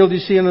 verseël die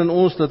Seun aan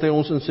ons dat hy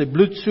ons in sy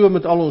bloed so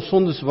met al ons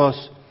sondes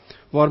was,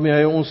 waarmee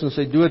hy ons in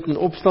sy dood en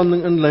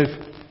opstanding inlyf,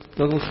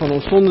 dat ons van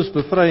ons sondes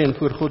bevry en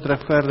voor God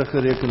regverdig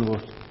gereken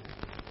word.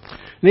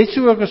 Net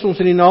so ook as ons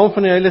in die naam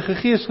van die Heilige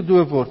Gees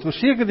gedoop word,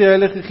 verseker die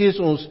Heilige Gees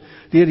ons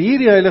deur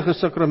hierdie heilige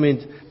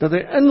sakrament, dat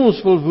hy in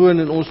ons wil woon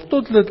en ons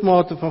tot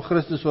lidmate van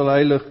Christus wil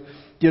heilig,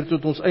 deur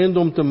tot ons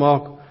eiendom te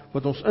maak,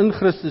 wat ons in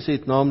Christus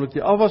het, naamlik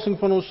die afwassing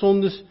van ons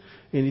sondes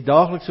en die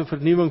daaglikse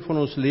vernuwing van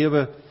ons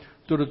lewe,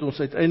 totdat ons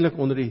uiteindelik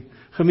onder die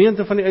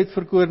gemeente van die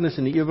uitverkorenes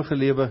in die ewige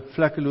lewe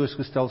vlekkeloos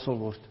gestel sal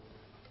word.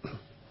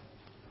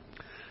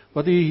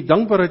 Wat die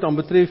dankbaarheid aan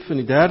betref, in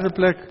die derde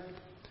plek,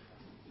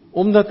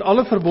 omdat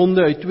alle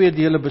verbonde uit twee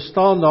dele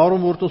bestaan,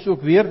 daarom word ons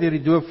ook weer deur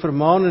die doop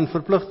vermaan en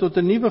verplig tot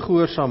 'n nuwe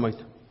gehoorsaamheid.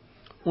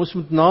 Ons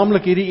moet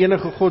naamlik hierdie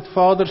enige God,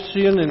 Vader,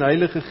 Seun en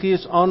Heilige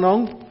Gees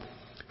aanhang,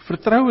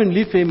 vertrou en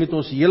lief hê met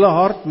ons hele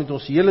hart, met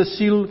ons hele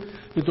siel,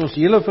 met ons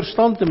hele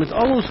verstand en met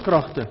al ons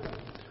kragte.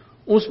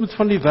 Ons moet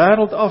van die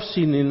wêreld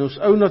afsien en ons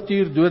ou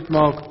natuur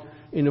doodmaak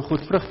en 'n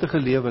godvrugtige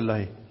lewe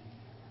lei.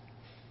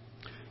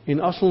 En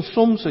as ons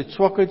soms uit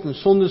swakheid en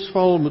sondes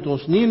val, moet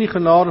ons nie in die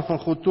genade van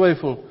God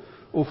twyfel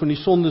of in die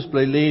sondes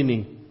bly lê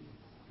nie.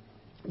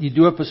 Die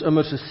doop is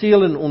immers 'n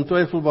seël en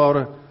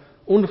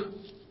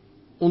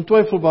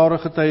ontwyfelbare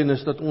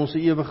getuienis dat ons 'n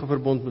ewige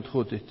verbond met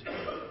God het.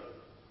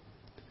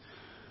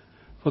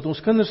 Wat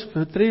ons kinders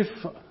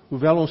betref,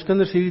 hoewel ons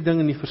kinders hierdie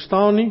dinge nie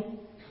verstaan nie,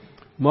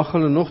 mag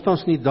hulle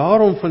nogtans nie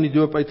daarom van die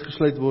doop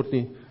uitgesluit word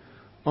nie,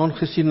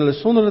 aangesien hulle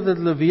sonder dat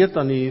hulle weet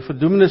aan die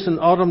verdoemenis in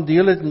Adam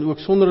deel het en ook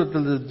sonder dat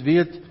hulle dit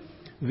weet,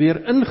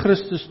 weer in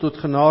Christus tot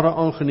genade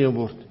aangeneem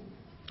word.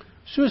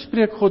 So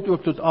spreek God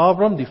ook tot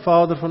Abraham, die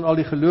vader van al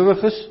die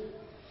gelowiges,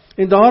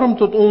 en daarom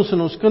tot ons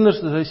en ons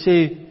kinders, dat hy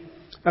sê,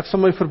 ek sal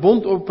my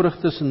verbond oprig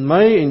tussen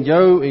my en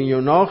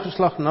jou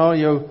nageslag na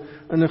jou,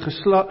 in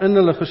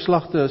hulle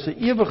geslagte as 'n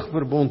ewige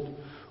verbond,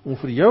 om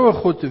vir jou 'n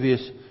God te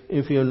wees,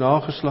 en vir jou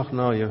nageslag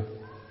na jou.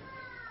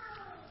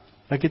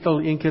 Ek het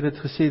al een keer dit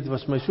gesê, dit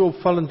was my so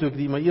opvallend toe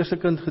ek my eerste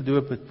kind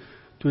gedoop het,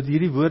 toe het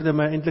hierdie woorde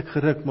my eintlik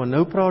geruk, maar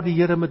nou praat die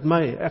Here met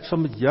my, ek sal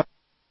met jou.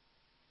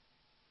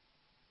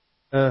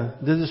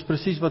 Dit is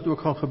presies wat ook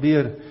gaan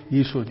gebeur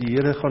hierso. Die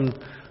Here gaan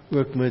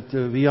ook met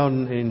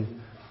Wian en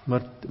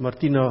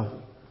Martina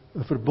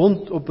 'n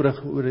verbond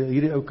oprig oor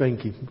hierdie ou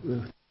kindjie.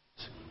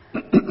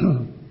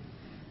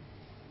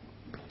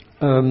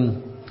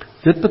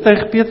 Dit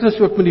betuig Petrus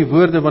ook met die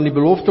woorde, want die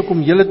belofte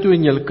kom julle toe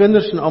en julle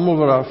kinders en almal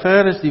wat daar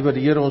ver is, die wat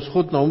die Here ons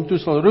God na hom toe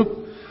sal roep.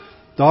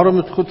 Daarom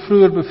het God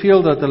vroeër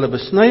beveel dat hulle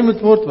besny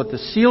moet word, wat 'n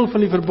seël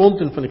van die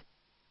verbond en van die.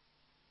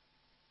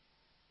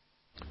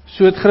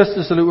 So het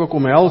Christus hulle ook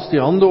omhels,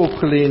 die hande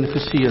opgelê en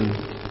geseën.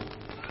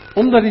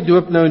 Omdat die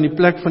doop nou in die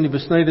plek van die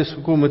besnydenis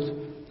gekom het,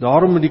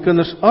 daarom moet die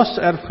kinders as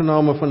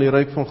erfgename van die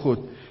ryk van God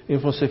en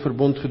van sy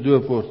verbond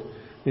gedoop word.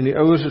 En die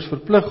ouers is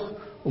verplig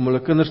om hulle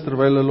kinders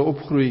terwyl hulle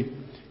opgroei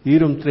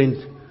hieromtrent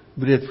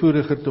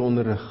breedvoeriger te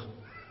onderrig.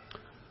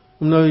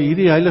 Om nou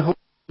hierdie heilige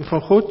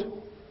van God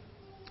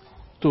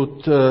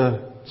tot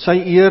sy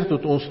eer,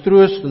 tot ons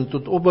troos en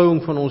tot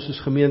opbouing van ons as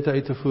gemeente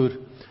uit te voer,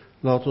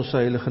 laat ons sy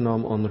heilige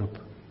naam aanroep.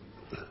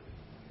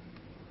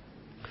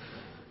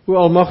 O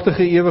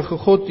almagtige ewige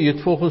God, U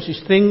het volgens die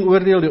streng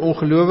oordeel die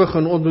ongelowige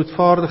en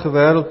onboedvaardige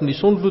wêreld in die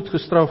sonvloed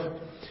gestraf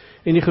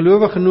en die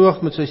gelowige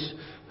Noag met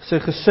sy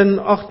gesin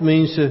 8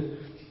 mense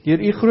deur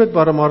U groot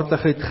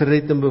barmhartigheid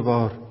gered en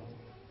bewaar.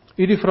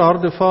 U die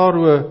verharde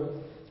Farao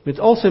met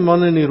al sy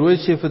manne in die Rooi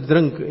See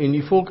verdrink en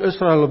die volk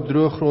Israel op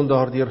droë grond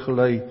daardeur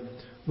gelei,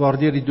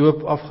 waardeur die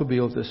doop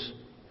afgebeeld is.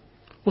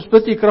 Ons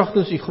bid U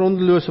kragtens U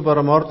grondelose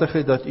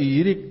barmhartigheid dat U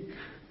hierdie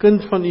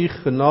kind van U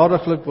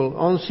genadiglik wil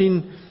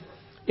aansien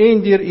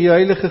en deur U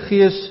Heilige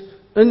Gees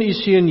in U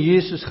Seun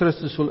Jesus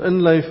Christus wil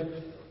inlyf,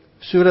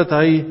 sodat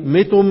hy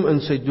met hom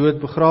in sy dood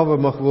begrawe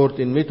mag word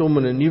en met hom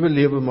in 'n nuwe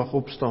lewe mag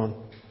opstaan.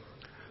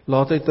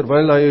 Laat hy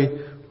terwyl hy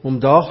hom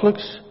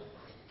daagliks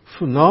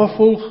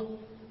navolg,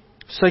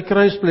 sy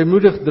kruis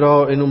blymoedig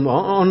dra en hom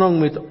aanhang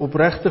met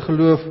opregte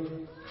geloof,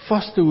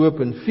 vaste hoop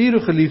en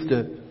vurige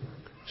liefde,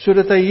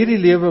 sodat hy hierdie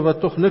lewe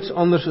wat tog niks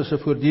anders as 'n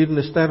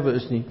voortdurende sterwe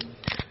is nie,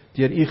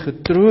 deur u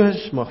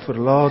getroos mag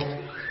verlaat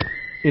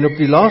en op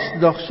die laaste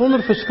dag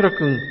sonder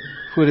verskrikking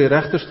voor die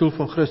regterstoel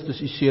van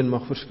Christus u Seun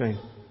mag verskyn.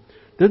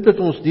 Dit bid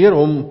ons deur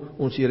hom,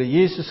 ons Here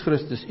Jesus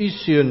Christus, u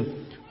Seun,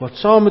 wat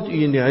saam met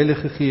u in die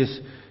Heilige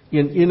Gees,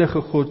 een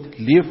enige God,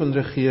 leef en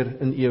regeer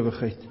in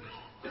ewigheid.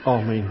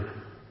 Amen.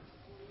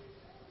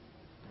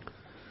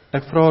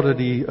 Ek vra dat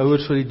die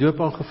ouers wat die doop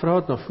aangevra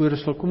het, na vore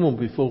sal kom om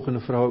die volgende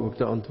vrae ook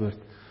te antwoord.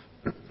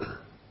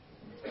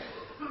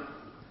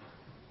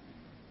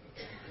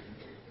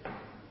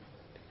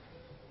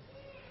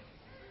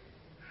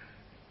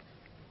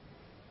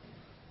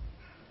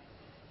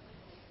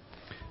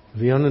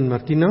 Wian en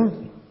Martina,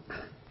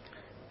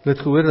 hulle het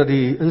gehoor dat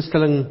die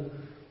instelling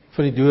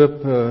van die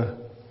doop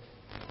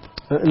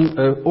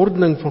 'n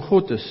ordening van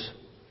God is,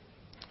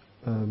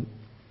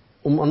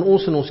 om aan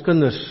ons en ons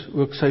kinders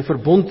ook sy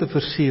verbond te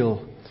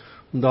verseel,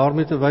 om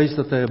daarmee te wys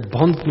dat hy 'n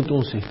band met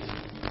ons het.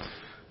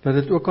 Dat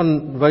dit ook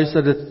kan wys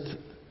dat dit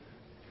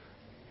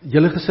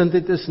julle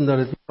gesindheid is en dat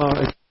dit nie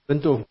uit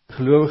wind of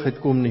gelowigheid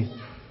kom nie.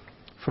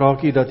 Vra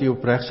ek u dat u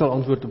opreg sal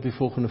antwoord op die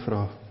volgende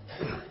vraag.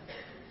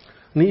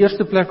 In die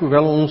eerste plek,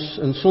 hoewel ons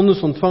in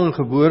sondes ontvang en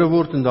gebore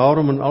word en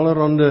daarom in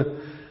allerhande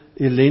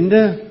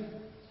ellende,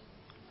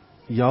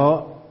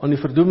 ja, aan die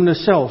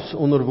verdoemenis selfs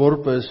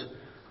onderworpe is,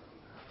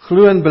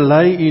 glo en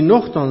bely u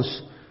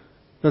nogtans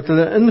dat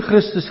hulle in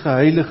Christus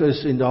geheilig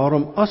is en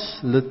daarom as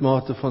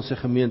lidmate van sy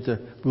gemeente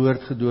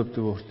behoort gedoop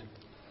te word.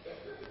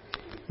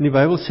 In die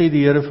Bybel sê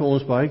die Here vir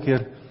ons baie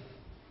keer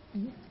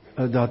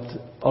dat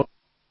al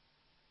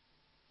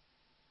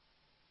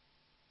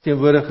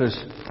teenwoordig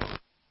is,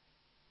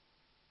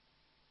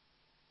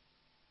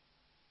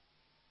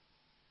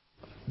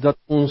 dat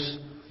ons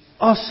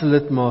as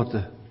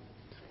lidmate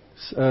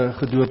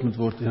gedoop moet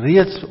word,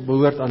 reeds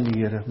behoort aan die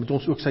Here, moet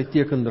ons ook sy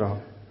teken dra.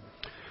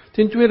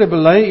 Ten tweede,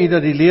 bely u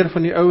dat die leer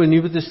van die Ou en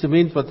Nuwe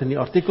Testament, wat in die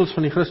artikels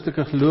van die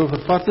Christelike geloof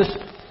vervat is,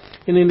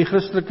 en in die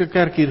Christelike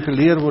kerk hier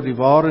geleer word, die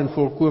ware en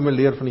volkome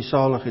leer van die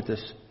saligheid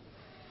is.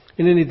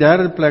 En in die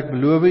derde plek,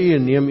 beloof u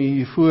en neem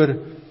u voor,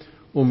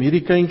 om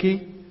hierdie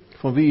kindjie,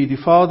 van wie u die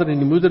vader en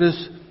die moeder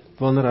is,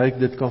 wanneer hy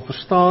dit kan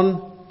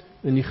verstaan,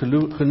 in die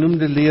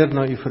genoemde leer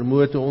na u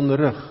vermoë te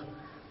onderrig,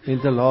 en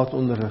te laat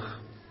onderrig.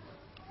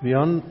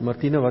 Wian,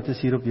 Martina, wat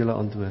is hier op julle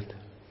antwoord?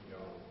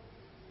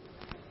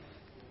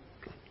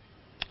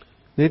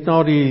 Net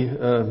na die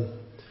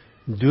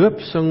doop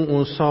sing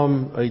ons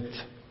saam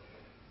uit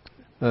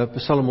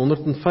Psalm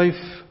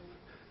 105,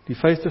 die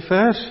 5de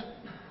vers.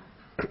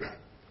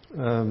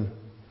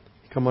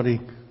 Kan maar die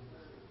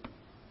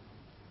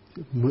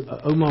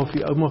ouma of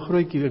die ouma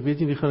grootjie, ek weet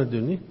nie wie gaan dit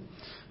doen nie.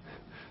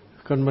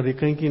 Kan maar die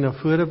kindjie na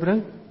vore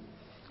bring.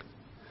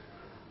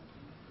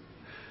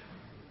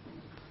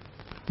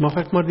 Mag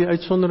ek maar die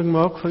uitsondering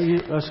maak van u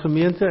as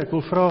gemeente? Ek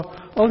wil vra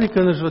al die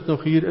kinders wat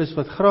nog hier is,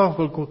 wat graag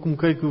wil kom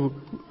kyk hoe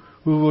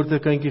word 'n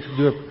kindjie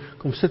gedoop.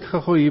 Kom sit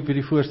gou hier by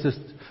die voorste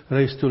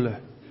rystoele.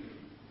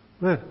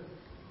 Hoor.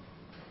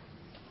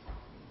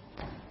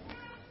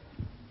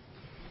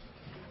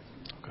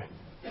 Okay.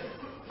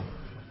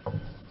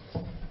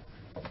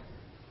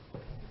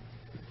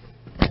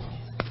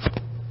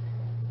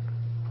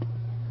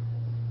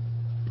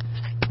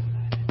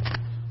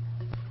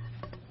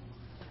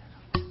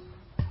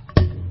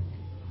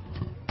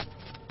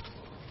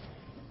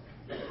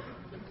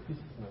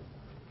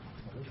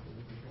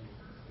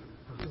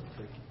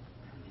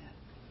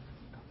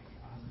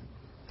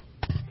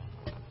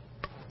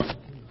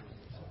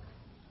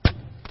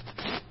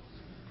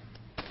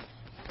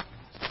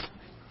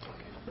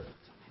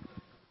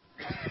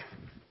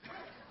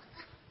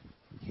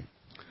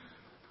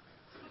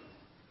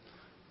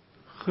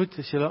 Goed,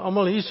 is julle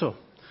almal hierso.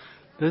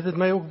 Dit het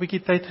my ook 'n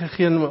bietjie tyd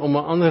gegee om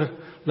 'n ander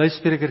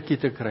luidsprekertjie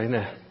te kry,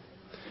 né?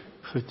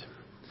 Goed.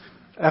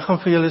 Ek gaan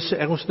vir julle sê,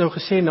 ek ons nou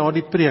gesê na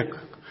die preek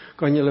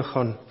kan julle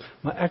gaan.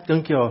 Maar ek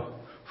dink ja,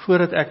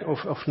 voordat ek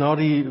of na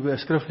die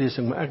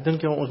skriflesing, maar ek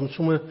dink ja, ons moet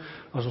sommer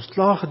as ons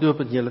klaar gedoop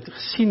het, julle het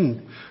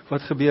gesien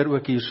wat gebeur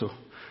ook hierso.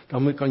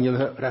 Dan kan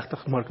julle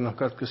regtig maar na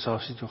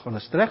kerkkasasie toe gaan.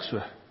 Is dit reg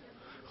so?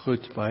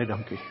 Goed, baie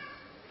dankie.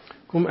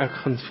 Kom ek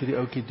gaan vir die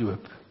ouetjie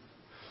doop.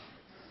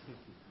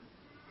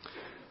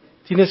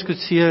 Tinus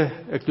Kutsie,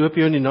 ek doop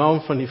jou in die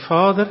naam van die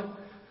Vader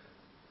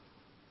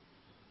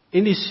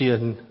en die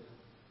Seun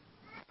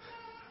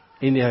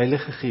en die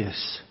Heilige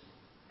Gees.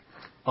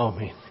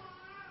 Amen.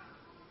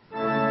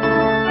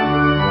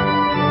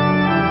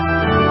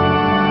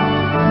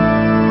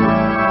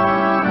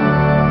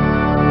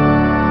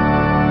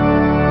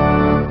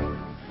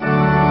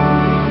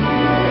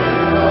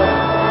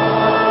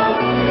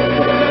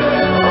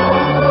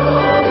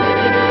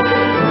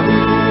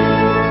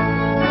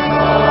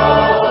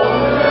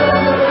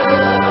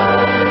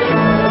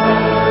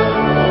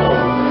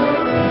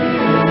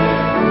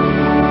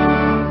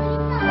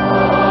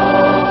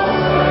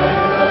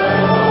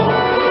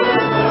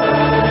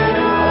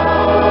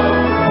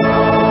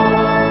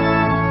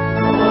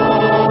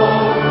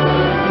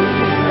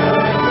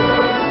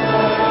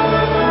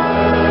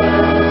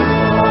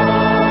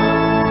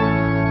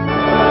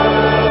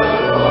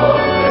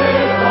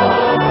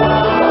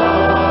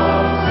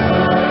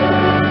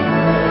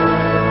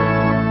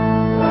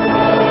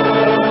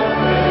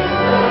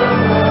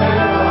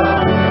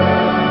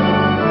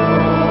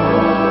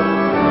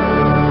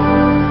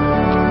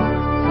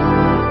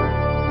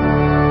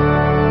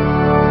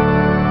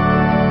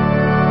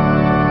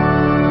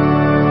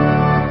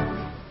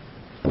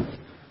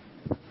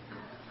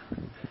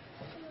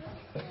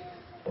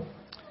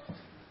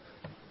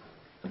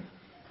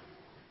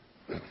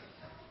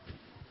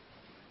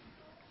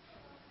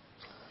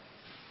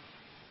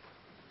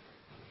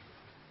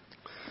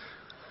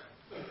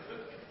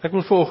 Ek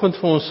wil vanoggend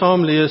vir ons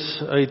saam lees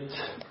uit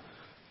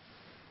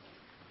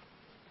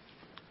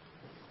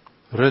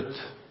Rut,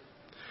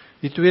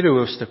 die tweede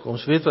hoofstuk.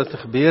 Ons weet wat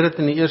gebeur het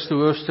in die eerste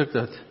hoofstuk,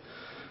 dat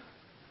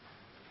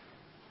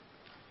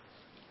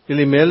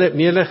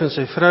Elimelech en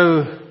sy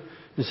vrou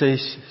en sy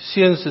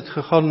seuns het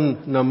gegaan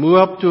na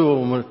Moab toe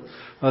om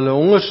hulle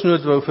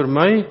hongersnood wou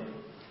vermy,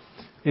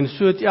 en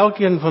so het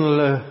elkeen van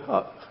hulle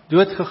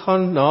dood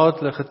gegaan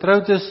nadat hulle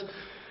getroud is,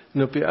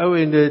 en op die ou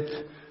ende het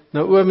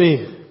Naomi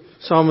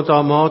saam met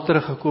haar ma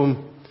teruggekom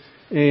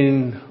en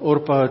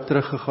Orpa het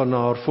teruggegaan na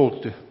haar volk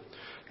toe.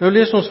 Nou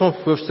lees ons van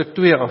hoofstuk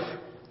 2 af.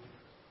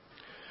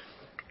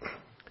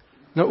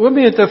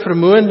 Naomi het 'n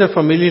vermoënde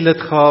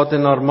familielid gehad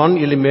en haar man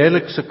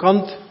Elimelech se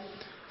kant,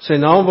 sy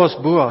naam was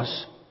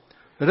Boas.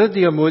 Rut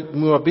die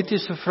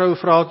Moabitiese vrou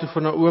vra toe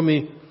vir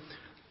Naomi: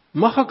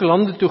 "Mag ek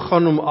lande toe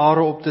gaan om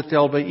are op te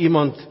tel by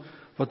iemand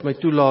wat my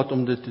toelaat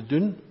om dit te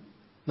doen?"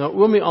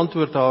 Naomi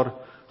antwoord haar: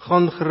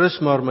 "Gaan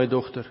gerus maar, my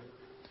dogter."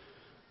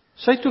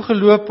 Sy het toe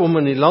geloop om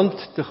in die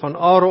land te gaan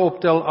are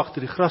optel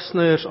agter die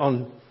grassnyers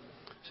aan.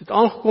 Sy het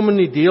aangekom in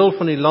die deel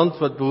van die land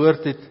wat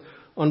behoort het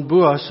aan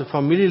Boas, 'n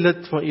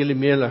familielid van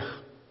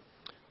Elimelech.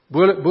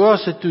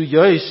 Boas het toe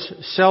juis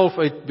self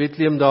uit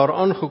Bethlehem daar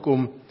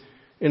aangekom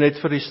en het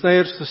vir die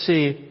snyers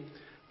gesê: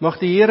 "Mag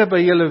die Here by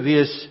julle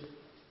wees,"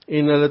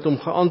 en hulle het hom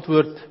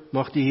geantwoord: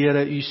 "Mag die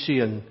Here u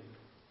seën."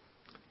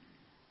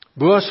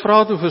 Boas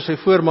vra toe vir sy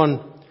voorman: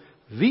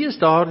 "Wie is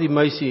daar die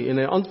meisie?" En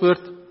hy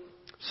antwoord: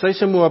 "Sy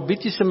is 'n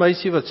Moabitiese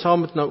meisie wat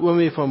saam met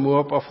Naomi van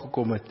Moab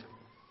afgekom het."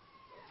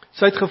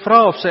 Sy het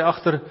gevra of sy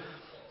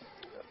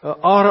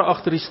are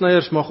agter die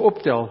snyers mag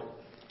optel.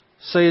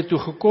 Sy het toe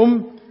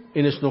gekom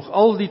en is nog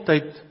al die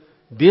tyd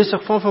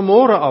besig van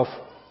vanmôre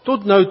af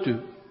tot nou toe.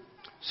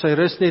 Sy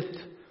rus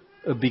net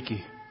 'n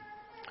bietjie.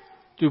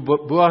 Toe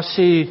Boas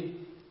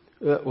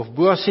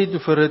sê toe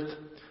vir Rut: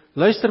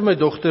 "Luister my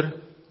dogter,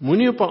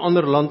 moenie op 'n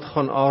ander land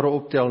gaan are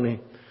optel nie.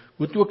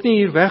 Moet ook nie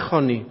hier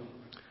weggaan nie.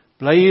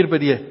 Bly hier by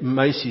die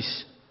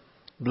meisies.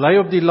 Bly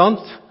op die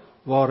land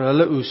waar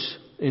hulle oes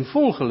en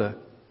volg hulle.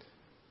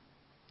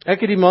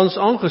 Ek het die mans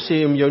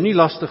aangesê om jou nie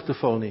lastig te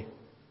val nie.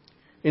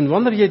 En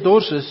wanneer jy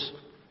dors is,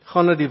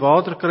 gaan na die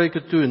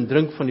waterkruike toe en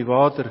drink van die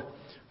water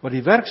wat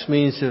die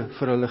werksmense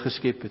vir hulle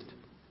geskep het."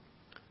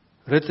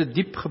 Rut het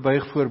diep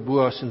gebuig voor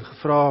Boas en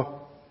gevra: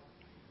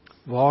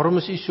 "Waarom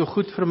is u so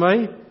goed vir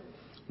my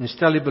en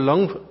stel u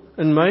belang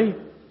in my,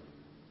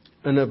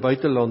 in 'n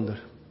buitelander?"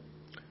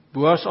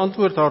 Boas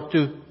antwoord haar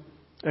toe: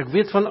 "Ek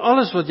weet van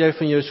alles wat jy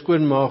van jou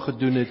skoonma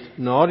gedoen het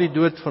na die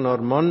dood van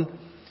haar man,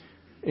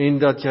 en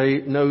dat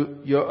jy nou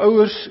jou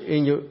ouers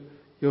en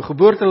jou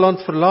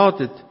geboorteland verlaat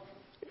het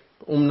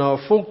om na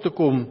 'n volk te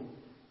kom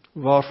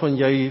waarvan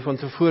jy van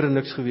tevore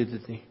niks geweet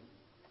het nie.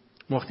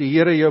 Mag die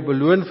Here jou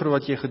beloon vir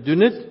wat jy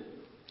gedoen het.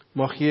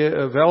 Mag jy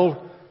 'n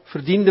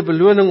welverdiende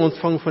beloning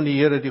ontvang van die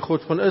Here, die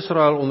God van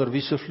Israel, onder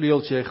wie se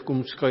vleuels jy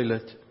gekom skuil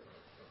het."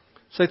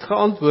 Sy het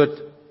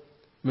geantwoord: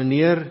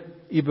 "Meneer,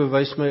 u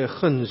bewys my 'n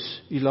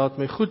guns. U laat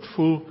my goed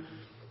voel.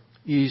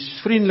 U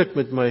is vriendelik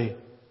met my,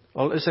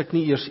 al is ek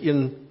nie eers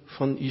een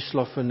van u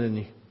slavinne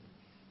nie."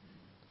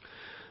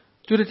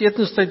 Toe dit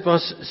etenstyd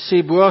was,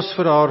 sê Boas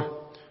vir haar: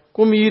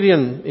 "Kom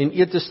hierheen en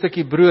eet 'n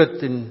stukkie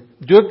brood en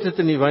doop dit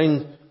in die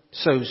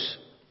wynsous."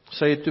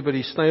 Sy het toe by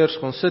die snyers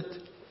gaan sit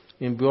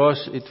en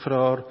Boas het vir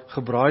haar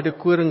gebraaide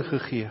koring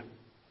gegee.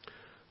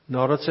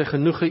 Nadat sy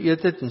genoeg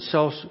geëet het en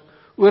selfs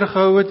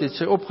oorgehou het, het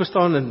sy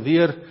opgestaan en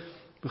weer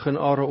begin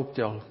are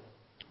optel.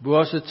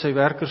 Boas het sy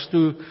werkers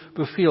toe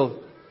beveel: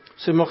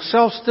 "Sy mag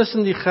selfs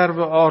tussen die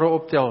gerwe are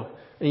optel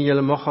en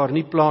julle mag haar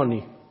nie pla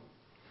nie.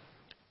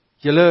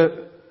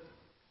 Julle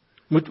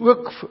moet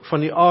ook van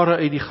die are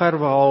uit die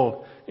gerwe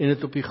haal en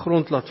dit op die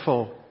grond laat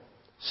val.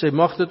 Sy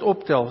mag dit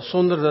optel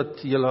sonder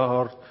dat julle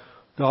haar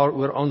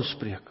daaroor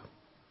aanspreek."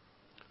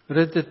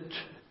 Rut het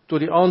tot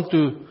die aand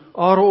toe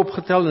are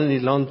opgetel in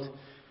die land,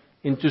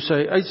 en toe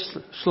sy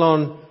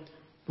uitslaan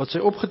wat sy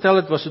opgetel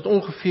het, was dit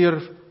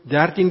ongeveer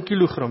 13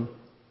 kilogram.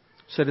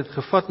 Sy het dit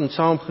gevat en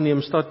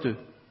saamgeneem stad toe.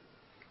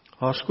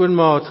 Haar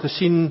skoonma het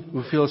gesien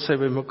hoeveel sy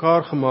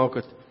bymekaar gemaak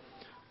het.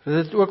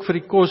 Rut het ook vir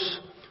die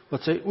kos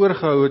wat sy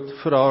oorgehou het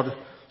vir haar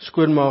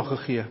skoonma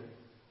gegee.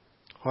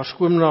 Haar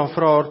skoonma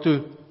vra haar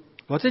toe: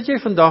 "Wat het jy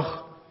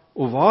vandag,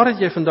 of waar het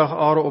jy vandag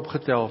are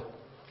opgetel?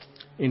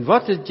 En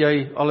wat het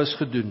jy alles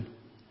gedoen?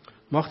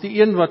 Mag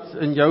die een wat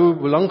in jou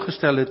belang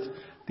gestel het,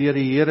 deur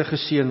die Here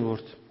geseën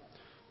word."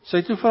 Sy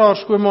het toe vir haar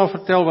skoonma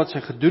vertel wat sy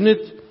gedoen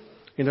het,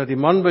 en dat die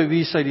man by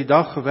wie sy die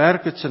dag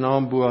gewerk het, sy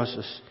naam Boas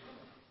is.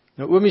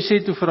 Naomi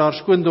sê toe vir haar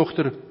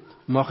skoondogter: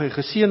 "Mag hy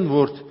geseën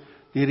word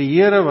deur die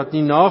Here wat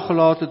nie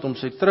nagelaat het om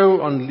sy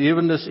trou aan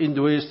lewendes en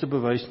dooies te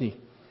bewys nie."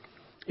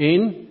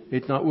 En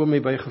het Naomi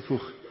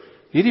bygevoeg: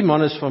 "Hierdie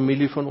man is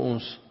familie van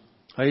ons.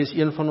 Hy is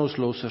een van ons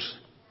lossers."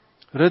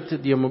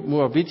 Rut, die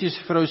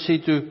Moabitiese vrou,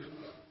 sê toe: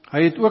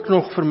 "Hy het ook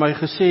nog vir my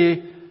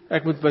gesê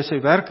ek moet by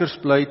sy werkers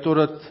bly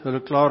totdat hulle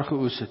klaar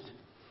geoes het."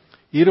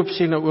 Hierop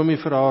sê Naomi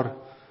vir haar: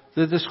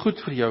 "Dit is goed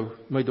vir jou,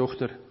 my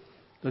dogter,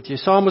 dat jy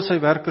saam met sy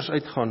werkers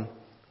uitgaan.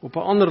 Op 'n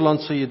ander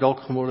land sal jy dalk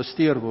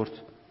gemolesteer word."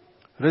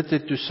 Rut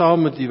het toe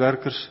saam met die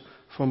werkers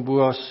van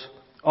Boas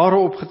are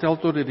opgetel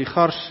totdat die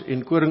gars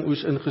en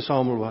koringoes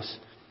ingesamel was.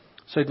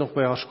 Sy het nog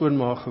by haar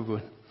skoonma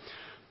gewoon.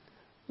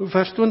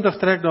 Vers 20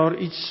 trek daar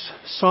iets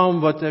saam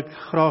wat ek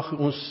graag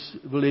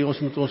wil hê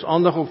ons moet ons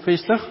aandag op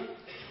vestig.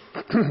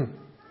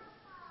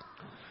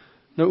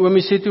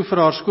 Naomi sê toe vir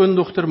haar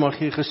skoondogter, mag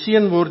jy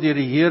geseën word deur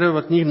die Here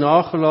wat nie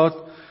nagelaat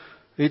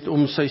het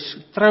om sy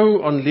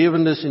trou aan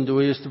lewendes en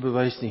dooies te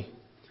bewys nie.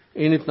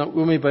 En het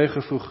Naomi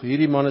bygevoeg,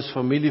 hierdie man is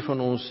familie van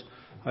ons,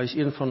 hy is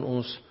een van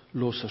ons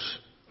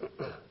lossers.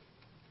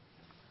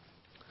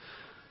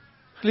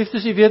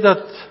 Geliefdes, jy weet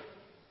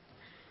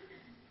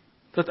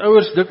dat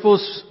ouers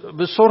dikwels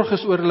besorg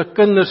is oor hulle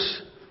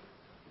kinders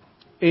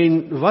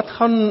en wat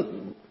gaan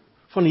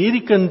van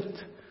hierdie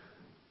kind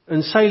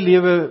in sy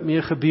lewe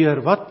mee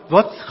gebeur?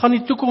 Wat gaan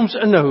die toekoms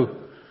inhou?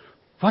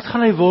 Wat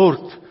gaan hy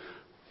word?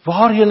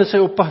 Waarheen is hy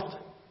op pad?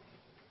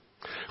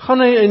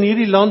 Gaan hy in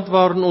hierdie land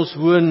waarin ons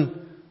woon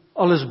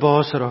alles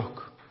baas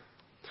raak?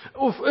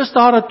 Of is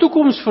daar 'n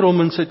toekoms vir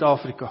hom in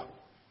Suid-Afrika?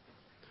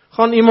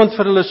 Gaan iemand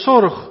vir hulle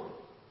sorg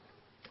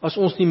as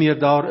ons nie meer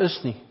daar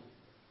is nie?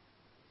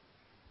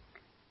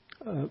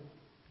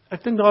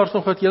 Ek dink daar is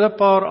nog 'n hele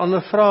paar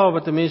ander vrae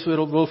wat 'n mens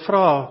wil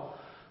vra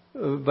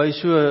by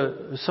so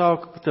 'n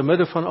saak te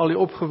midde van al die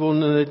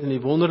opgewondenheid en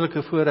die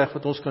wonderlike voorreg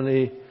wat ons kan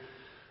hê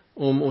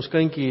om ons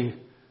kindjie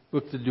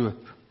ook te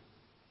doop.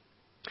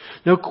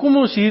 Nou kom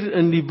ons hier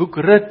in die boek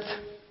Rut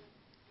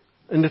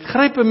en dit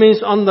gryp 'n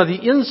mens aan dat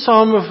die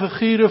eensame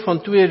figure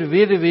van twee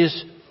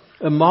weduwees,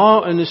 'n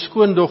ma en 'n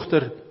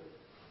skoondogter,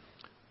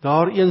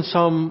 daar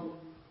eensaam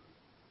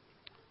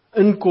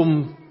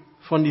inkom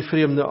van die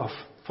vreemde af,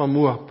 van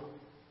Moab.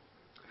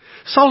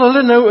 Sal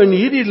hulle nou in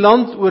hierdie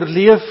land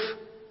oorleef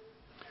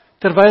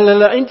terwyl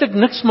hulle eintlik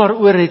niks maar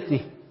oor het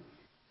nie?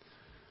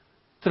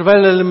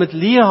 Terwyl hulle met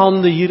leë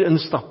hande hier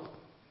instap.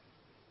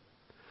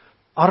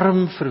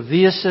 Arm,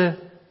 verwese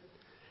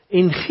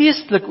en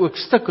geestelik ook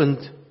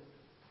stikkend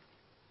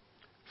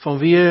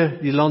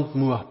vanweë die land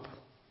Moab.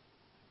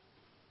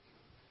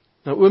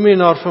 Naomi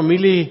en haar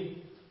familie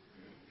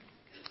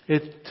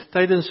het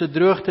tydens 'n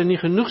droogte nie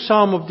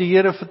genoegsaam op die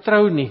Here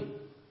vertrou nie.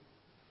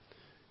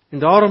 En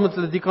daarom het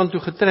hulle die kant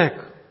toe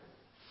getrek.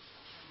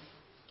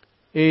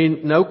 En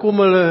nou kom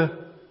hulle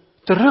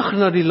terug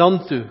na die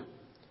land toe,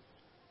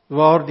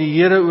 waar die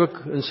Here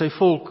ook in sy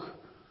volk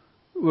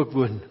ook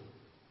woon.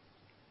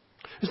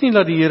 Is nie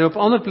dat die Here op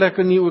ander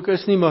plekke nie ook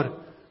is nie, maar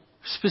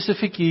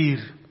spesifiek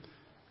hier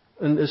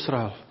in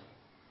Israel.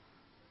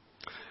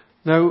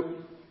 Nou,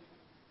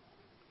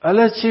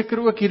 hulle het seker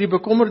ook hierdie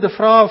bekommerde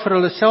vrae vir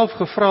hulle self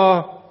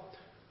gevra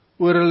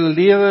oor hulle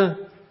lewe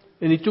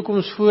en die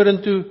toekoms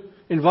vorentoe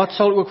en wat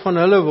sal ook van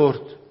hulle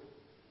word?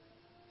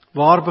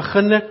 Waar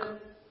begin ek?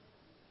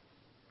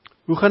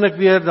 Hoe gaan ek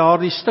weer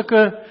daardie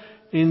stukke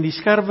en die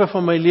skerwe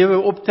van my lewe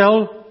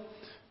optel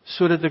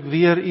sodat ek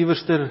weer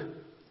iewerster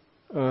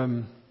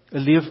 'n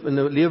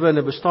lewe en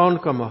 'n bestaan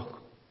kan maak?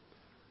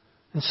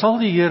 En sal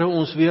die Here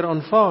ons weer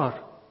aanvaar?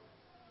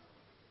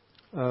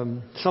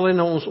 Sal hy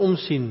na ons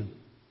omsien?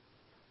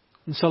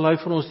 En sal hy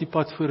vir ons die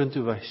pad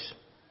vorentoe wys?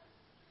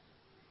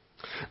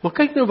 Maar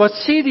kyk nou, wat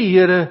sê die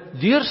Here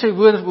deur sy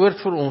woord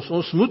vir ons?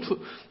 Ons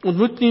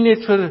ontmoet nie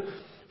net vir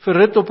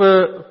Rut op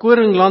 'n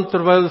koringland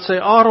terwyl sy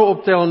are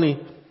optel nie.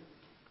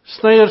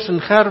 Snyers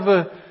en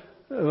gerwe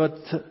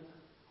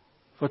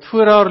wat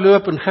voor haar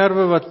loop en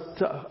gerwe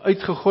wat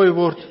uitgegooi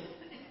word.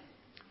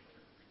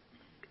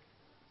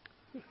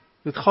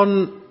 Dit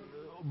gaan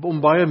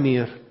om baie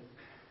meer.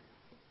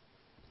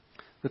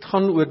 Dit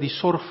gaan oor die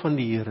sorg van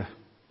die Here.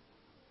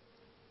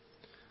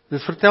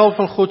 Dit vertel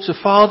van God se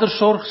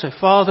vadersorg, sy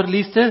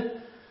vaderliefde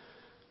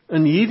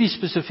in hierdie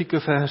spesifieke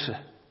verse.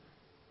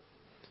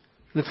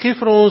 Dit gee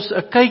vir ons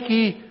 'n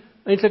kykie,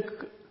 eintlik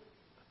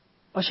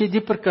as jy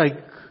dieper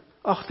kyk,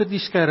 agter die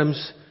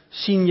skerms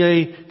sien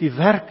jy die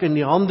werk en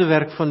die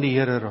handewerk van die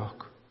Here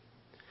raak.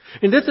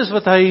 En dit is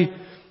wat hy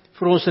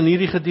vir ons in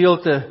hierdie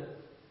gedeelte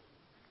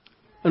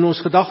in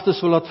ons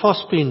gedagtes wil laat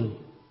vaspen.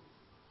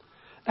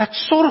 Ek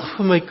sorg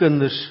vir my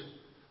kinders,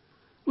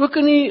 ook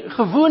in die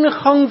gewone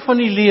gang van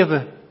die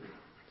lewe.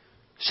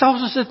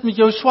 Selfs as dit met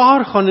jou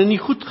swaar gaan en nie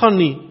goed gaan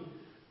nie.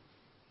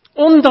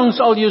 Ondanks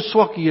al jou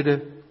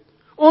swakhede,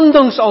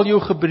 ondanks al jou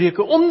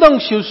gebreke,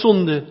 ondanks jou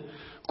sonde,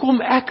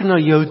 kom ek na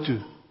jou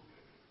toe.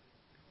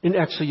 En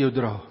ek sal jou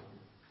dra.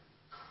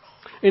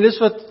 En dis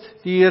wat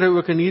die Here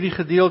ook in hierdie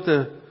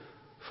gedeelte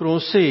vir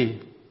ons sê.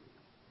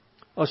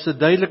 As dit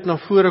duidelik na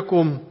vore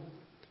kom,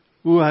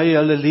 hoe hy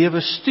hulle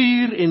lewe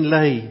stuur en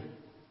lei.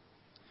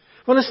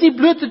 Want is nie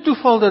bloot 'n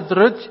toeval dat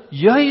Rut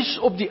juis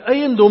op die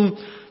eiendom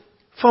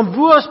van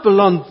Boas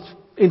beland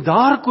en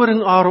daar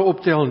koringare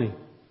optel nie.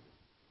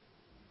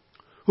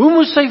 Hoe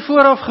moes sy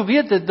vooraf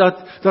geweet het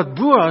dat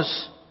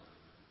Boas,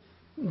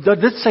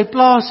 dat dit sy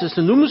plaas is?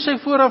 En hoe moes sy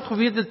vooraf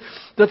geweet het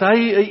dat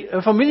hy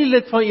 'n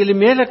familielid van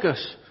Elimelek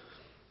is?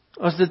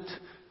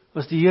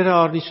 As die Here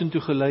haar nie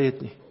soontoe gelei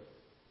het nie.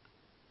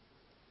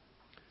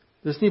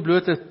 Dis nie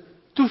bloot 'n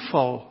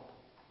toeval.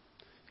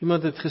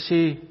 Iemand het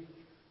gesê,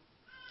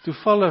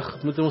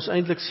 toevallig moet ons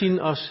eintlik sien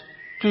as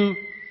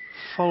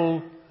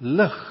val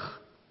lig.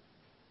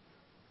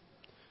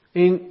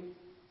 En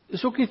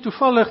is ook nie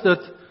toevallig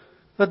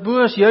dat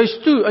Boas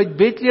juist toe uit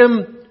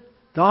Bethlehem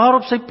daar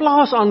op sy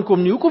plaas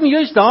aankom nie. Hoekom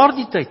juist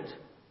daardie tyd?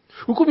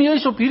 Hoekom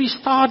juist op hierdie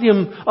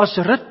stadium as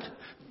Rut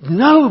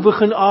nou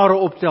begin are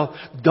optel,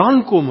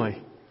 dan kom hy?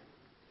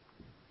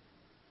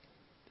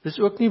 Dis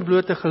ook nie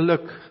blote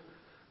geluk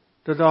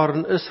dat daar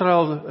in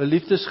Israel 'n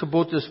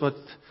liefdesgebod is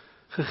wat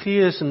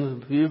gegee is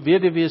en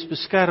weduwees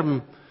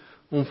beskerm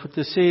om vir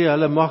te sê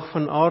hulle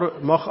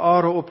mag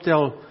are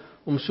optel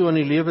om so in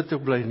die lewe te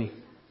bly nie.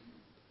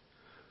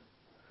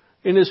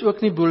 En is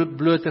ook nie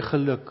blote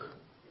geluk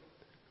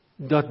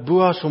dat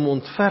Boas hom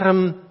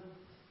ontferm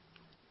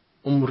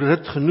om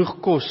Rut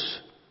genoeg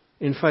kos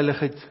en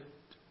veiligheid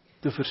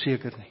te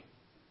verseker nie.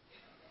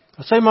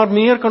 Dat sy maar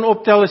meer kan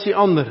optel as die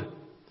ander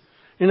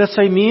en dat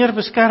sy meer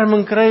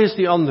beskerming kry as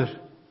die ander.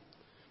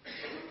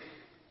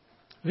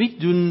 Wie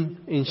doen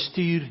en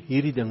stuur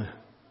hierdie dinge?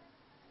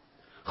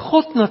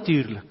 God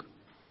natuurlik.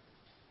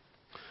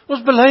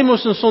 Ons bely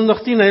mos in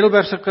Sondag 10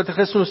 Heidelbergse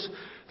Katekismus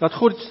dat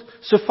God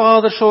se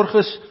vadersorg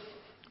is,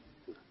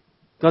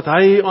 dat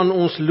hy aan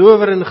ons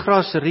lower en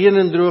gras, reën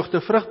en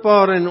droogte,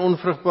 vrugbare en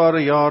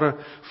onvrugbare jare,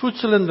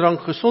 voedsel en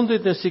drank,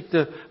 gesondheid en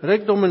siekte,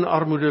 rykdom en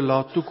armoede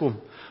laat toekom.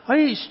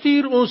 Hy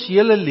stuur ons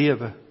hele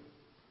lewe.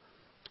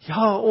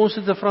 Ja, ons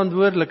het 'n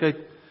verantwoordelikheid.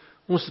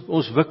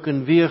 Ons wik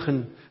en weeg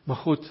en mag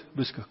God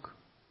beskik.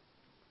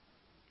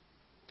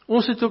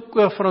 Ons het ook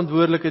 'n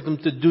verantwoordelikheid om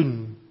te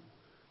doen.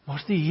 Maar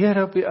is die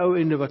Here op die ou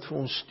ende wat vir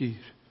ons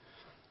stuur.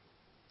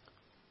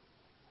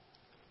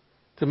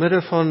 Te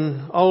midde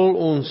van al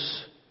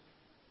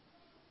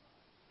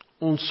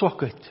ons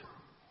swakheid.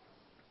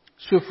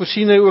 So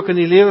voorsien hy ook in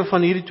die lewe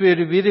van hierdie twee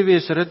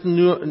weduwees, Rut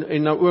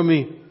en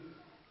Naomi,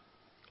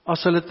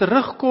 as hulle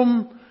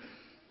terugkom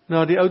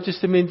na die Ou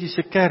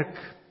Testamentiese kerk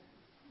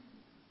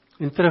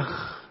en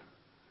terug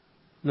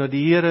na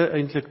die Here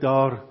eintlik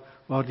daar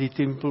waar die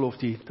tempel of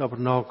die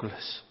tabernakel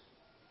is.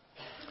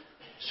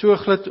 So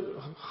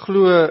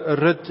glo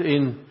Rut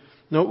en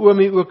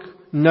Naomi ook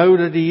nou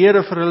dat die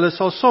Here vir hulle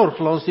sal sorg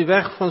langs die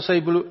weg van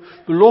sy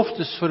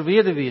beloftes vir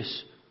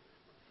weduwees.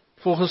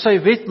 Volgens sy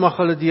wet mag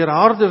hulle deur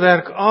harde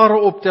werk are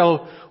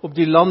optel op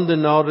die lande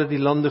nadat die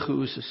lande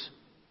geoes is.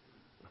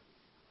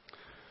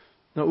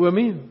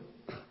 Naomi,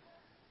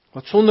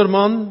 wat sonder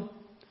man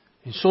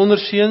en sonder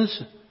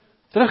seuns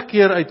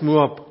terugkeer uit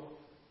Moab,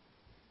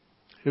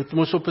 het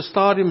mos op 'n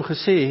stadium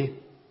gesê,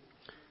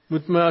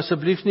 moet my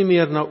asseblief nie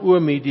meer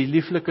Naomi die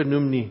lieflike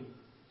noem nie,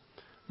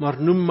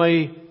 maar noem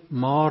my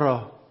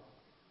Mara,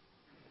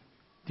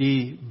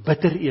 die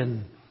bitter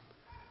een,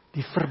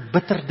 die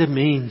verbitterde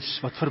mens,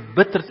 wat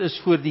verbitterd is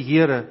voor die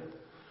Here.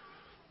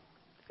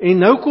 En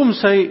nou kom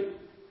sy,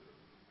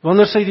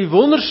 wanneer sy die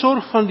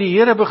wondersorg van die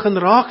Here begin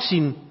raak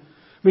sien,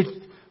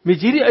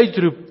 met hierdie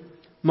uitroep,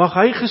 mag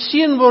hy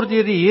geseën word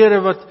deur die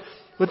Here,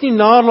 wat nie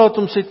nalat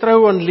om sy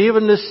trou aan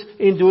lewendes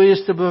en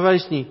dooies te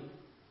bewys nie.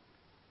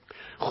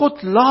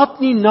 God laat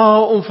nie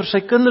na om vir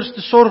sy kinders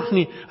te sorg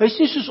nie. Hy is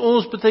nie soos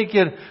ons baie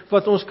keer,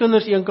 wat ons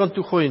kinders een kant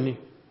toe gooi nie.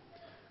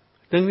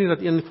 Ek dink nie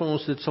dat een van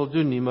ons dit sal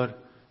doen nie, maar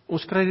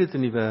ons kry dit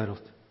in die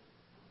wêreld.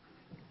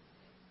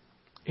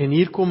 En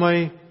hier kom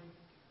hy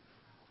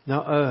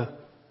na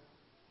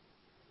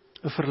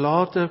 'n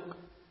verlate,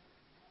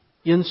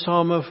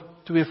 eensame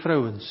twee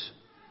vrouens.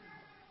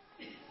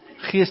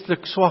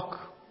 Geestelik swak,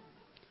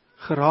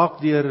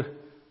 geraak deur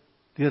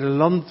 'n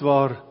land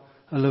waar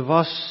hulle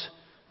was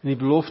en die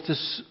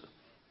beloftes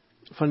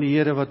van die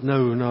Here wat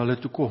nou na hulle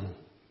toe kom.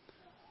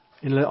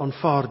 En hulle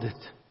aanvaar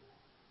dit.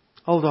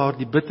 Al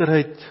daardie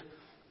bitterheid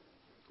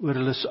oor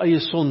hulle eie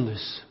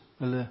sondes.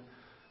 Hulle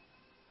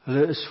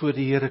is voor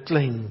die Here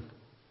klein.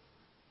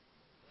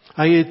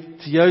 Hy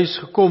het juis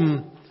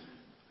gekom,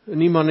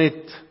 nie maar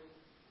net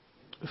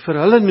vir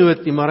hulle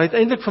nood nie, maar hy het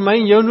eintlik vir my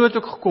en jou nood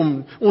ook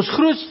gekom. Ons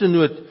grootste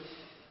nood,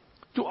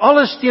 toe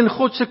alles teen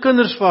God se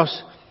kinders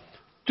was,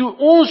 toe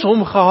ons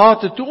hom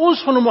gehaat het, toe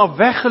ons van hom af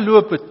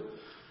weggeloop het,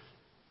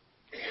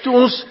 toe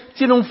ons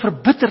teen hom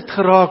verbitterd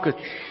geraak het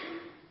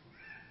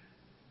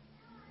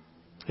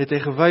hy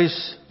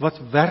gewys wat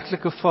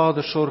werklike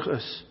vadersorg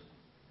is.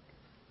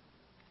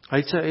 Hy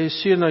het sy eie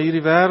seun na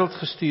hierdie wêreld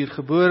gestuur,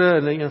 gebore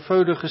in 'n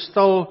eenvoudige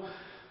stal,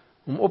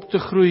 om op te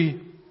groei,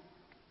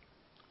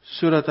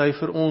 sodat hy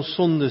vir ons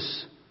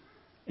sondes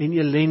en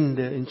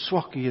ellende en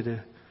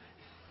swakhede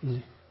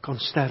kan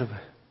sterwe.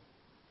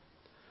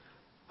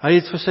 Hy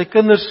het vir sy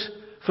kinders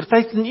vir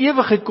tyd en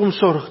ewigheid kom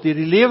sorg deur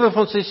die lewe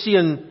van sy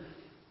seun,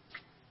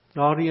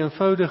 daardie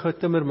eenvoudige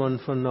timmerman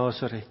van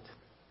Nasaret.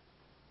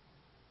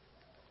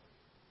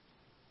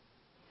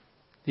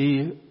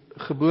 Die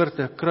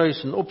geboorte,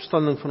 kruis en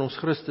opstanding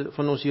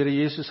van ons Here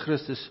Jesus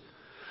Christus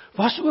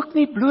was ook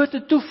nie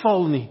blote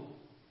toeval nie.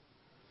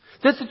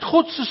 Dit het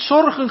God se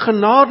sorg en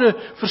genade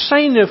vir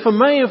syne, vir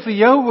my en vir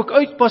jou ook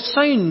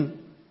uitpasyn,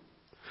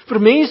 vir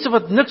mense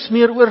wat niks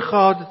meer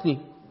oorgehad het nie.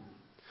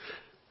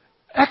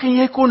 Ek en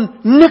jy kon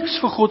niks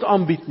vir God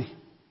aanbied nie.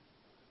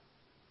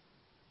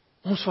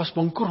 Ons was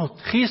bankrot,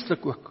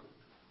 geestelik ook.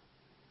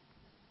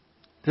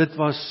 Dit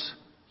was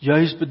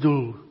juis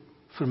bedoel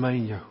vir my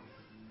en jou.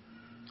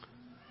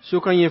 So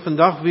kan jy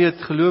vandag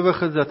weet,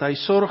 gelowige, dat hy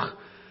sorg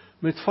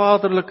met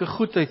vaderlike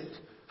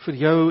goedheid vir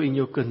jou en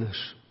jou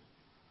kinders.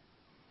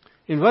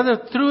 En wat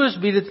 'n troos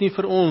bied dit nie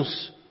vir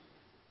ons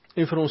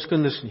en vir ons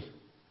kinders nie.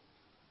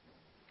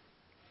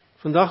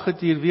 Vandag het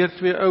hier weer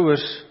 2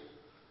 ouers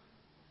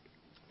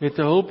met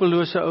 'n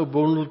hulpelose ou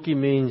bondeltjie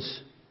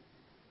mens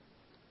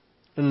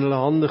in hulle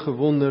hande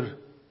gewonder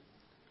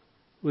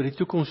oor die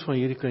toekoms van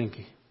hierdie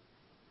kindjie.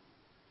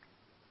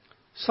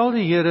 Sal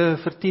die Here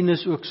vir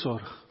tieners ook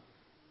sorg?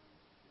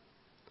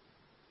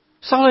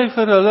 Sal hy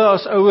vir hulle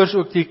as ouers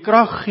ook die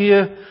krag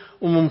gee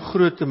om hom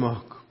groot te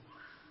maak?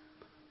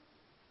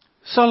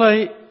 Sal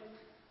hy,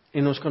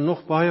 en ons kan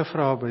nog baie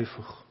vrae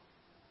byvoeg.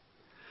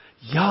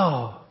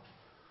 Ja,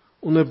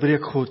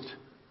 onderbreek God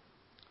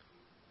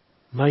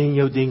my en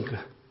jou denke.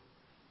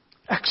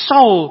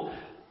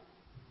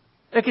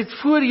 Ek het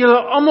voor julle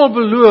almal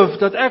beloof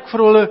dat ek vir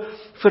hulle,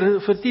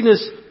 vir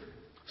tieners,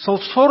 sal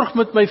sorg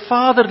met my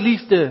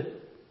vaderliefde.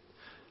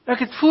 Ek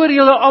het voor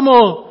julle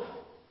almal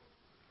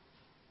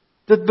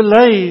dit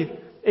bely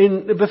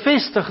en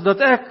bevestig dat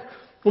ek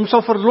hom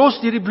sal verlos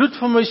deur die bloed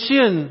van my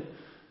seun.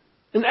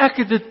 En ek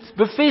het dit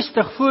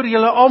bevestig voor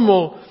julle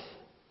almal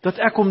dat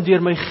ek hom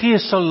deur my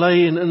gees sal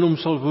lei en in hom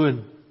sal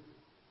woon.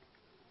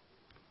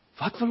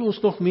 Wat wil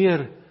ons nog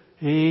meer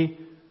hê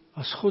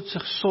as God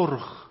sig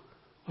sorg,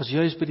 as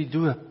juis by die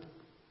doop?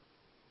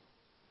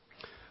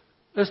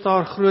 Is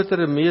daar groter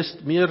en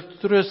meer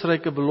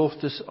troostryke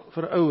beloftes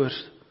vir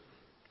ouers,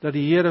 dat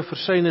die Here vir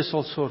syne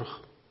sal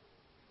sorg?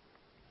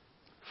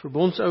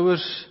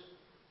 Verbondsouers,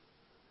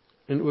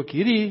 en ook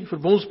hierdie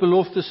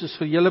verbondsbeloftes is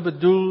vir julle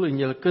bedoel en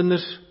julle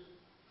kinders,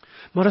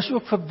 maar is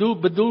ook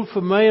bedoel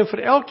vir my en vir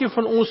elkeen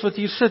van ons wat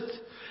hier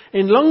sit,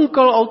 en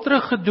lankal al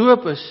terug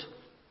gedoop is.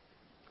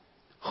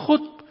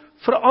 God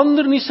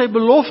verander nie sy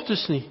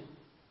beloftes nie.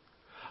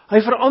 Hy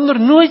verander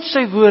nooit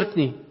sy woord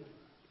nie.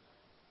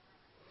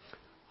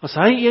 As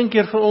hy een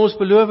keer vir ons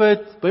beloof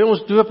het, by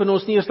ons doop en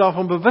ons nie eers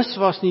daarvan bewus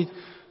was nie,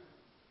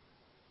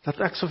 dat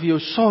ek sal vir jou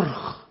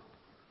sorg,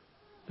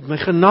 met my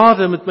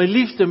genade, met my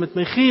liefde, met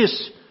my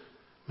gees,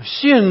 my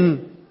seun,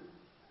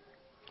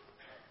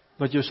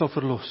 wat jou sal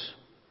verlos,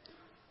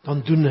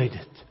 dan doen hy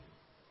dit.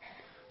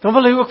 Dan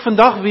wil hy ook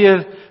vandag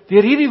weer,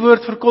 deur hierdie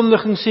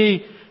woordverkondiging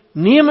sê,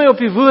 neem my op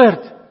die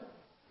woord.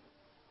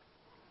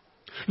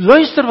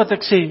 Luister wat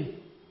ek sê.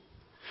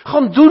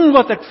 Gaan doen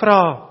wat ek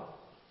vra.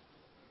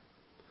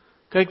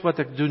 Kyk wat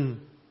ek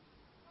doen.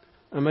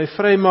 In my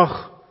vrymag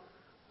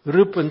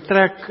roep en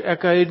trek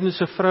ek 'n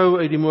heidense vrou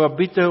uit die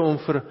Moabiete om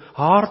vir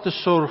haar te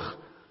sorg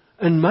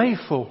in my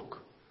volk.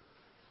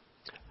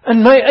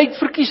 In my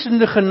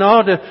uitverkiesende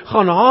genade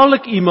gaan haal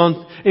ek iemand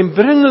en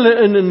bring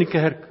hulle in die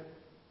kerk.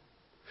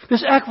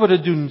 Dis ek wat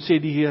dit doen, sê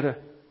die Here.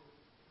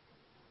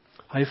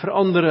 Hy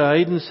verander 'n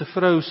heidense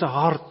vrou se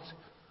hart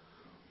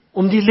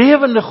om die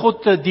lewende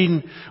God te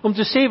dien, om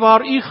te sê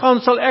waar u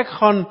gaan sal ek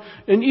gaan,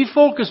 en u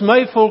volk is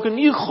my volk, en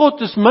u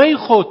God is my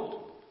God.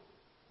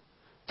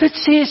 Dit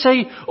sê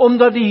sy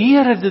omdat die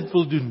Here dit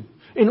wil doen,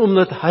 en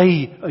omdat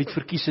hy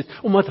uitverkies het,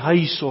 omdat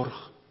hy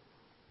sorg.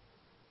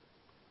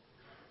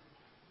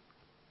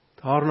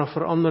 Daarna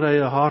verander hy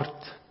 'n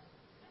hart.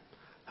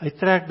 Hy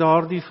trek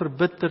daardie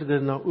verbitterde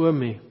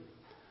Naomi,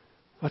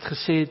 wat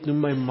gesê het,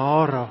 noem my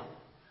Mara,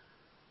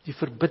 die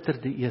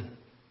verbitterde een,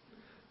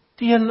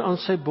 teen aan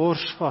sy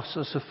bors vas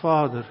as 'n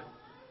vader.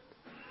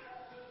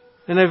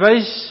 En hy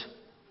wys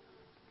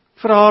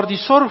vir haar die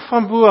sorg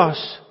van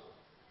Boas,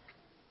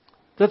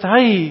 dat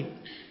hy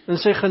in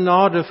sy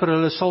genade vir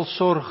hulle sal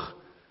sorg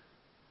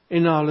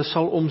en na hulle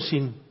sal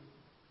omsien.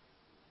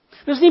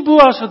 Dis nie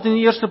Boas wat in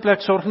die eerste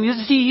plek sorg nie,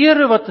 dis die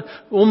Here wat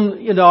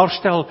hom daar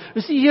stel.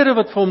 Dis die Here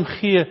wat vir hom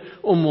gee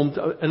om hom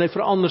te, en hy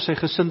verander sy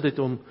gesindheid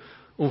om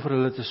vir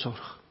hulle te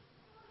sorg.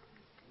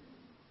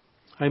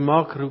 Hy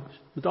maak,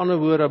 met ander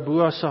woorde,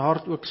 Boas se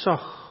hart ook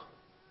sag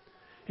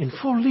en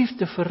vol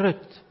liefde vir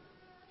Rut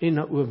en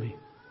Naomi.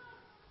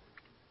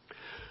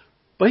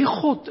 By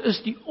God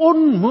is die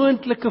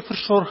onmoontlike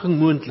versorging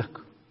moontlik.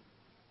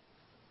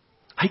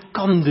 Hy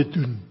kan dit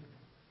doen.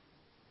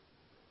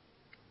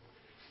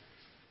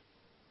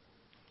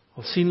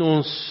 Al sien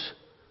ons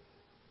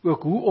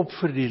ook hoe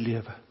opfer die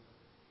lewe.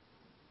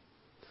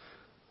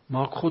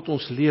 Maak God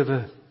ons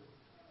lewe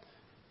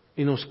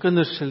en ons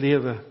kinders se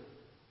lewe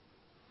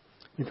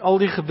met al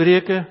die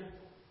gebreke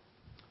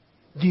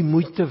die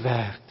moeite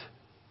werd.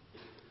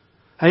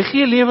 Hy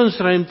gee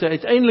lewensruimte,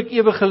 uiteindelik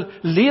ewige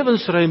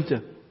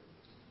lewensruimte.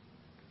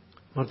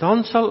 Maar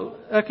dan sal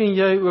ek en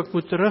jy ook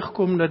moet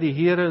terugkom na die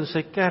Here in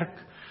sy kerk,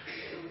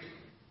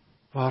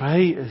 waar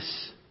hy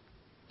is,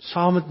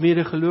 saam met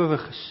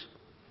medegelowiges.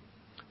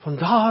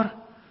 Vandaar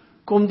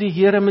kom die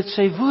Here met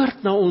sy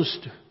woord na ons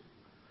toe.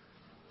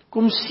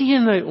 Kom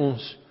seën hy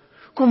ons,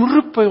 kom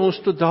roep hy ons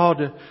tot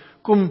dade,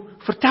 kom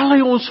vertel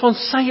hy ons van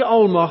sy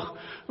almag,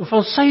 en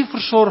van sy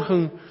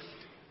versorging,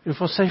 en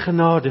van sy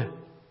genade.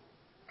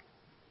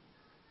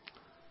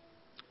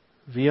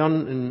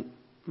 Wian en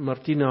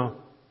Martina,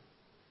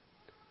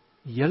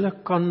 julle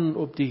kan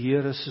op die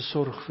Here se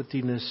sorg vir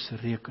tieners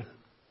reken.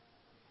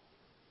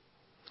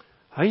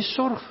 Hy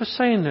sorg vir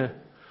syne,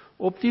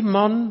 op die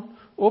man,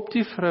 op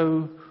die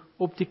vrou,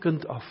 op die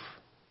kind af.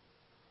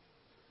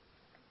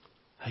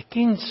 Hy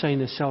ken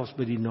syne selfs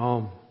by die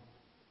naam.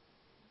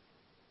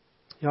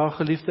 Ja,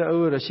 geliefde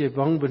ouer, as jy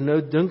bang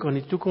benoud dink aan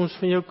die toekoms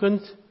van jou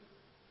kind,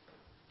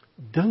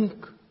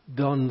 dink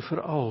dan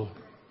veral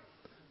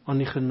aan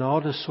die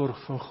genadesorg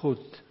van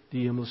God,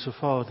 die Hemelse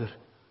Vader,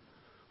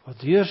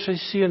 wat deur sy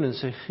Seun en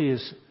sy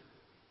Gees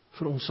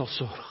vir ons sal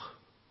sorg.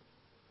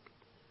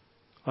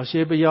 As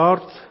jy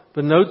bejaard,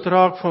 benoud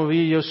raak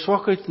vanweë jou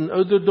swakheid en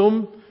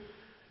ouderdom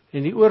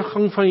en die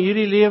oorgang van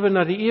hierdie lewe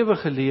na die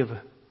ewige lewe.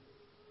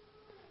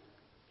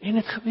 En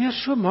dit gebeur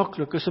so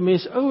maklik, as 'n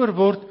mens ouer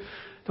word,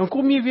 dan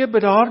kom jy weer by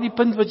daardie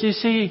punt wat jy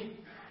sê,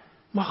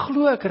 maar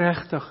glo ek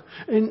regtig?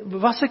 En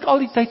was ek al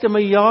die tyd in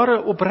my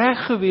jare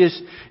opreg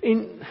gewees?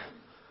 En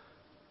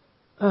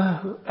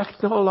ek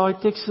het nou al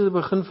daai tekste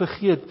begin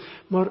vergeet,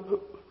 maar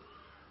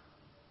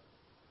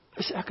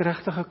is ek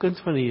regtig 'n kind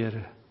van die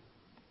Here?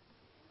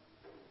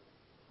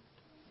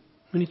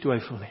 Moenie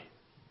twyfel nie.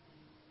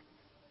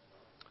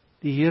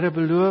 Die Here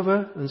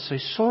beloof in sy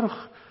sorg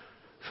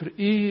vir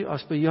u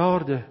as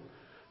bejaarde,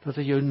 dat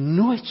hy jou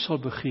nooit sal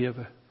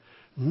begewe,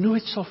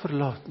 nooit sal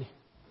verlaat nie.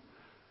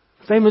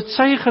 Dat hy met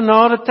sy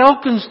genade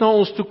telkens na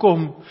ons toe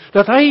kom,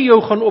 dat hy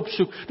jou gaan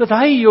opsoek, dat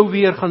hy jou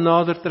weer gaan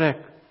nader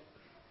trek.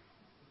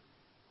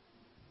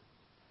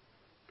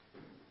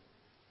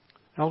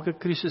 Elke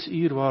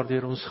krisisuur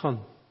waardeur ons gaan,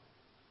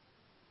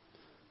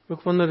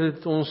 ook wanneer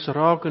dit ons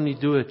raak in die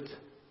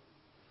dood,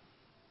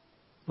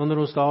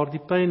 wanneer ons daar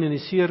die pyn en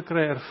die seer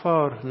kry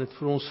ervaar, en dit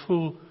vir ons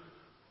voel,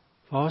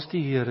 waar is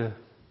die Here?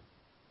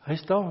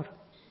 Hy's daar.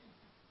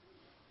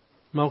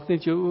 Maak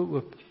net jou oë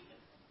oop.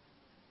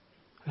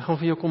 Hy gaan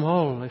vir jou kom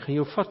haal, hy gaan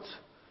jou vat,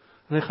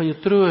 en hy gaan jou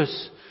troos,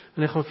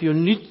 en hy gaan vir jou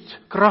nuut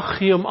krag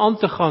gee om aan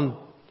te gaan.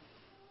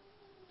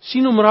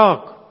 Sien hom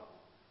raak.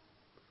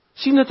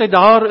 Sien dat hy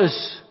daar is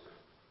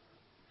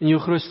in jou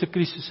grootste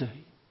krisisse,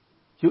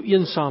 jou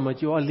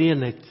eensaamheid, jou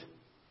alleenheid.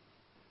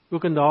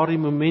 Ook in daardie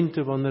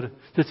momente wanneer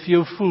dit vir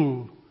jou voel,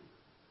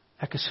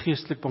 ek is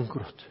geestelik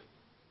bankrot.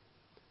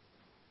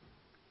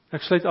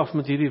 Ek sluit af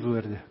met hierdie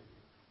woorde.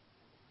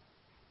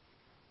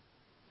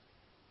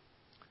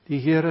 Die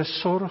Here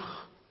sorg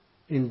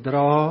en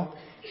dra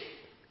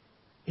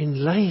en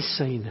lei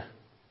syne.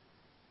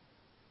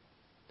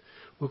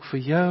 Ook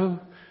vir jou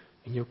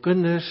en jou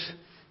kinders,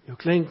 jou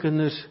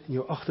kleinkinders en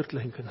jou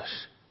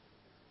agterkleinkinders.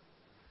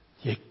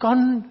 Jy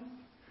kan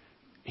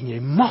en jy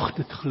mag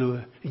dit glo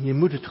en jy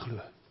moet dit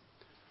glo.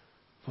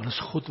 Want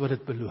is God wat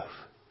dit beloof.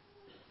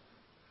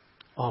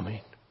 Amen.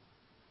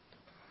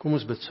 Kom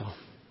ons bid saam.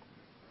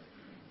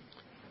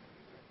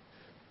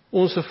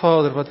 Onse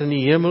Vader wat in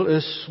die hemel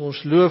is,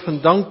 ons loof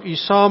en dank U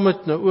saam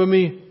met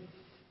Naomi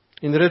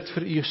en Rit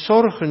vir U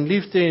sorg en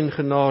liefde en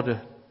genade,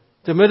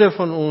 te midde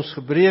van ons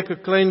gebreke,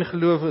 klein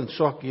geloof en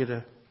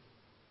swakhede.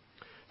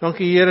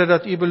 Dankie Here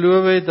dat U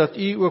beloof het dat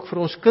U ook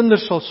vir ons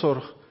kinders sal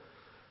sorg.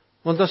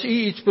 Want as U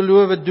iets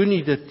beloof, doen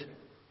U dit.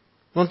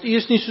 Want U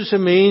is nie soos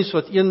 'n mens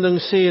wat een ding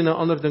sê en 'n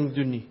ander ding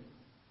doen nie.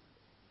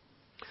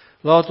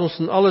 Laat ons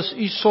in alles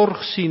U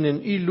sorg sien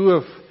en U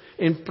loof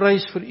en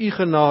prys vir U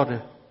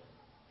genade.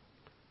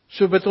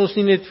 So bid ons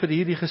nie net vir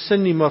hierdie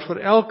gesin nie, maar vir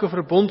elke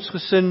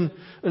verbondsgesin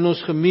in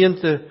ons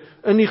gemeente,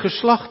 in die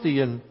geslagte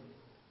heen,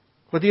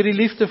 wat deur die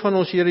liefde van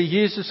ons Here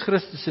Jesus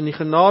Christus en die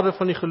genade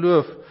van die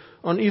geloof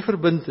aan U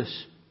verbind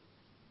is.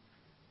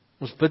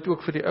 Ons bid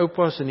ook vir die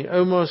oupas en die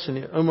oumas en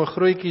die ouma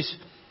grootjies,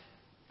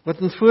 wat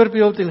in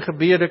voorbeeld en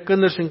gebede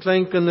kinders en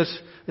kleinkinders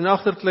en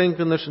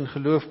agterkleinkinders in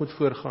geloof moet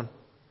voorgaan.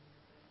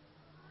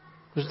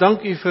 Ons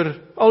dank U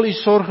vir al U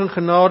sorg en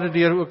genade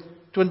deur ook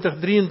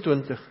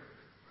 2023.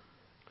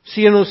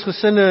 Seën ons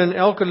gesinne en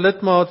elke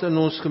lidmaat in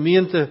ons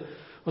gemeente,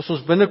 as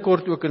ons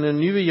binnekort ook in 'n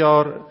nuwe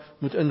jaar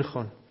moet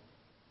ingaan.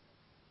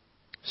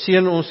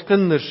 Seën ons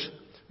kinders,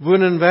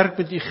 woon en werk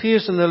met U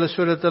Gees in hulle,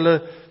 sodat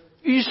hulle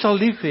U sal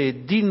lief hê,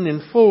 dien en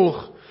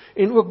volg,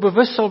 en ook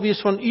bewus sal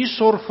wees van U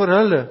sorg vir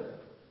hulle.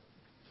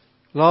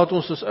 Laat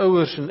ons as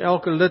ouers en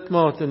elke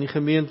lidmaat in die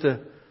gemeente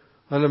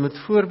hulle met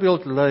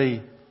voorbeeld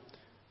lei,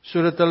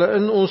 sodat hulle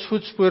in ons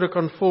voetspore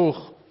kan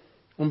volg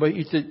om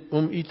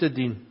U te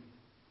dien.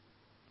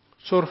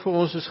 Sorg vir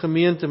ons as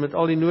gemeente met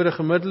al die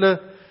nodige middele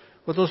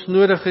wat ons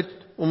nodig het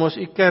om as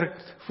U kerk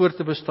voort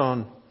te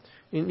bestaan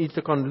en U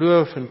te kan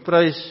loof en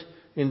prys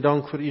en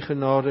dank vir U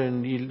genade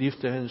en U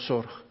liefde en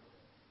sorg.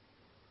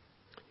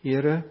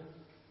 Here,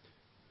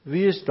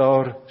 wie is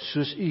daar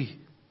soos U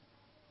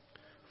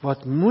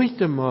wat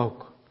moeite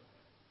maak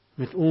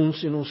met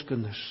ons en ons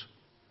kinders,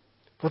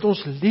 wat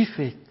ons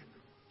liefhet,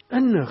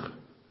 innig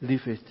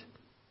liefhet.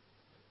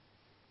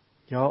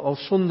 Ja, al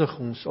sondig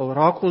ons, al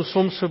raak ons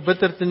soms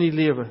verbitterd in die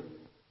lewe,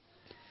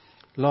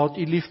 laat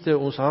U liefde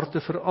ons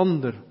harte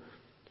verander,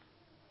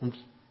 om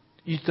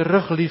U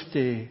terug lief te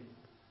hê,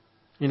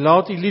 en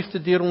laat U liefde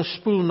deur ons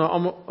spoel na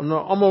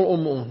almal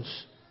om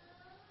ons.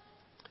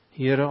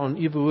 Here, aan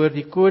U behoort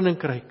die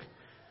koninkryk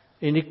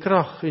en die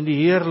krag en die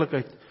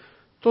heerlikheid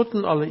tot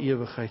in alle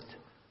ewigheid.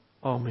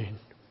 Amen.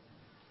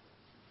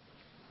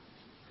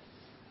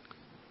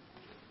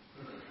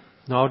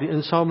 Na die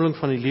insameling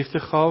van die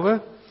liefdegawe,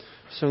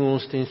 sing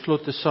ons ten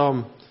slotte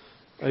saam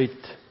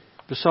uit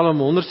Psalm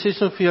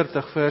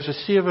 146 verse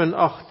 7 en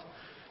 8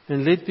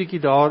 en let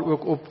bietjie daar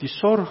ook op die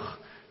sorg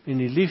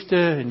en die liefde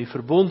en die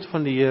verbond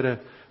van die Here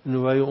en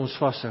hoe hy ons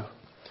vashou.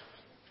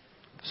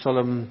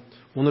 Psalm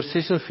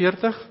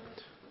 146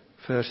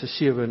 verse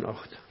 7 en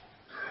 8.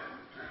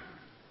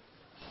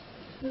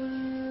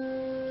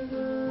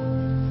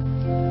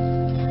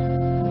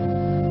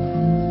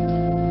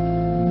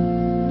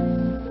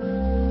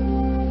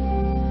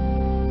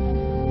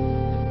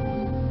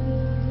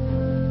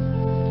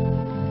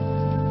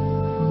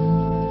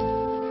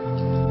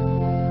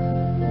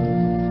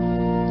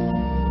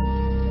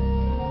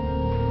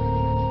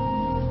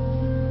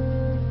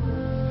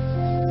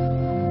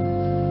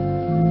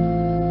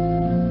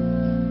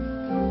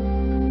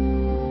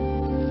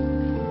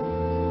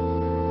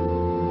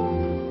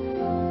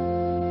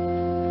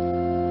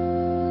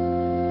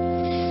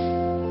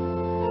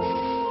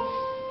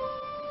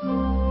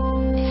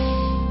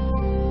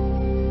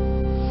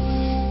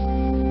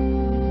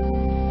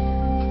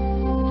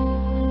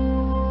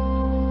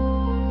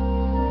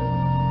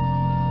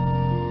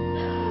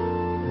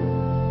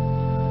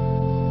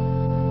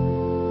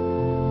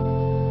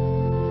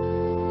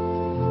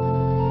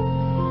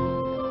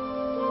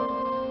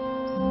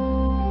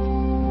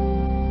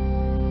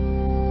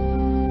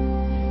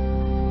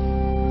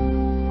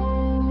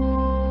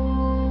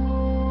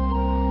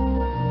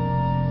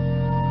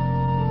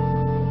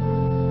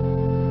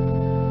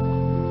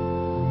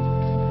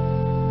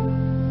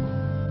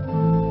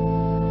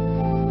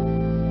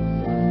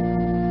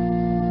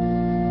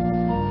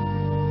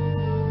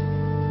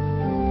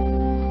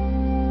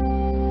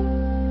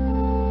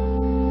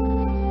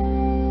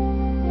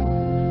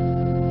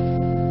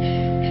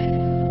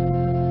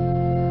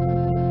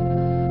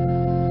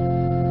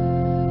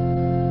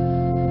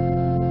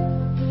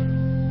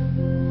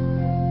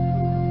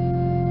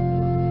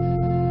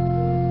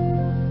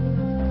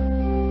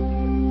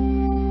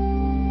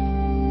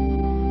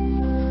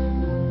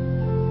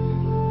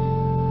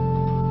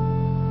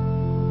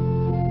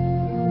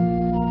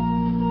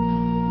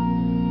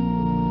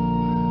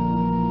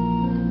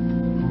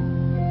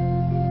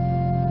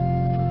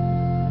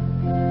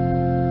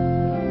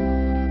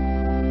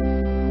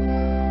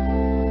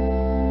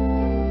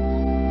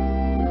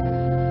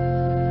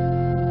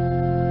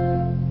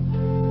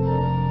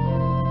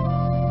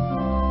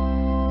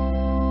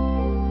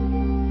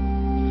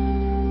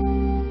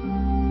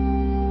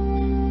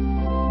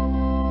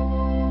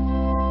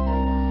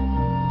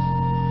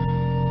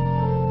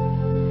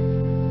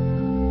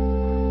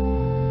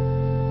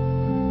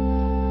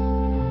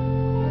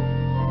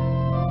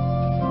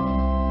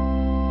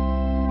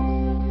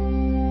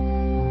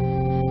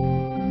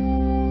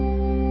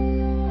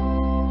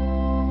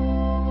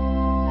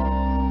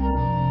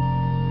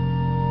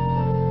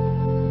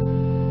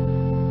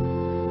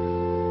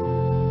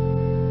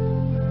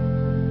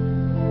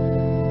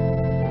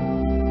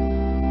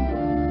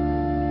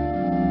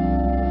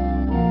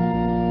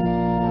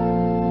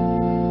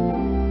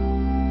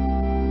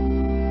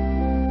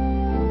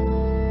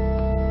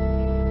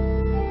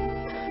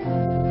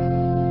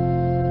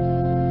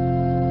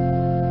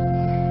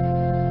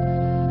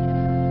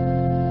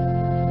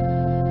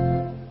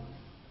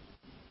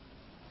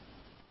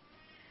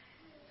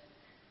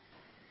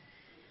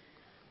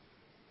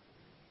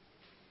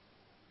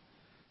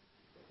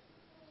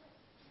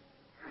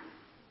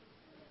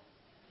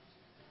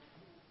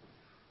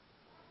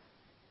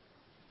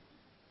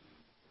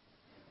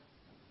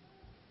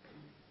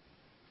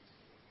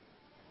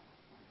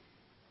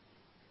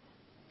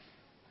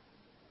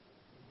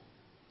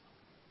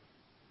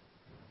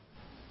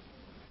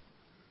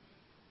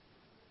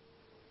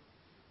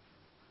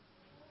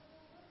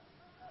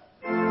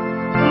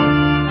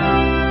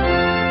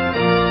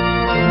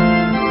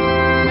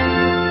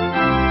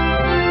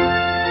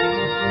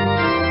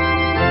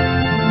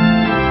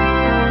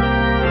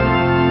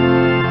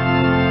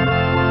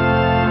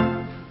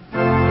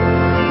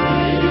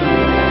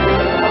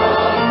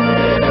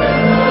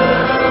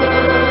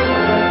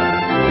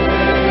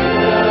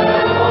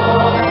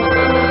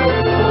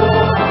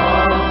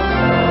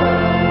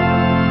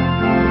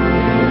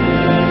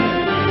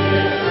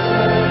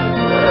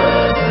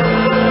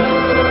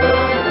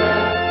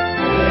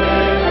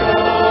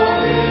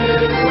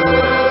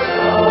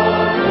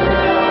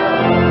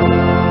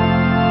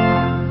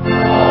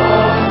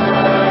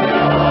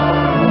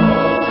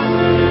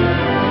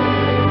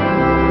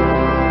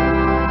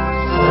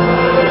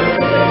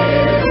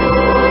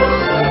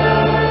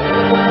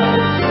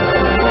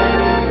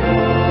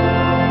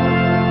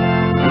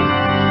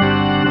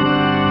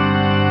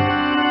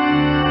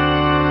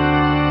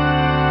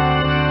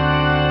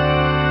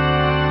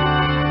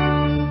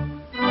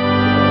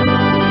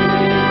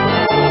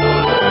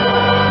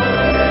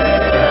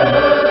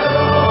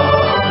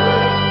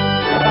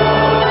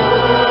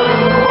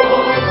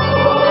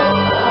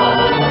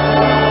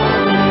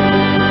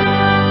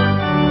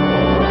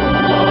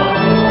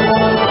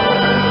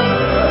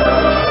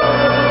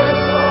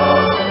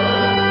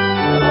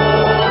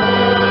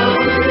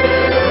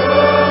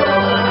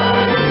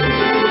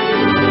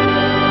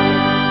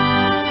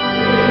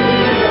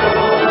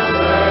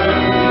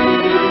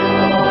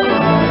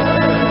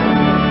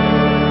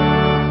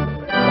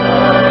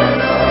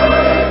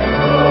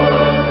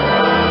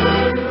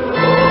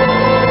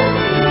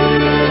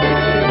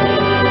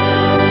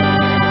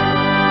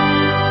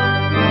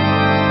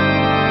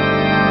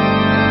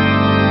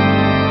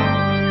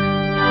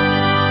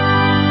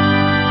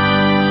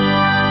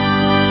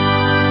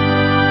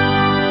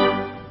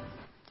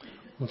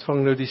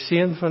 Ontvang nou die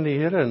seën van die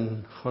Here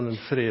en gaan in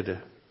vrede.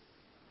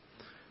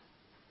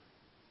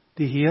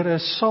 Die Here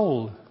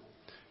sal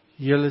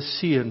julle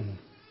seën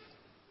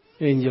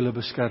en julle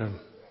beskerm.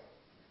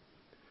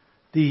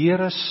 Die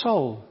Here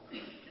sal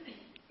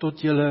tot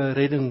julle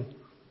redding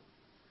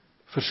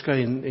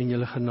verskyn en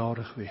julle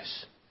genadig wees.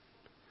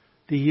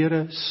 Die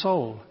Here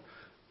sal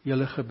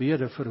julle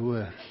gebede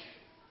verhoor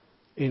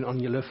en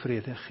aan julle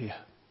vrede gee.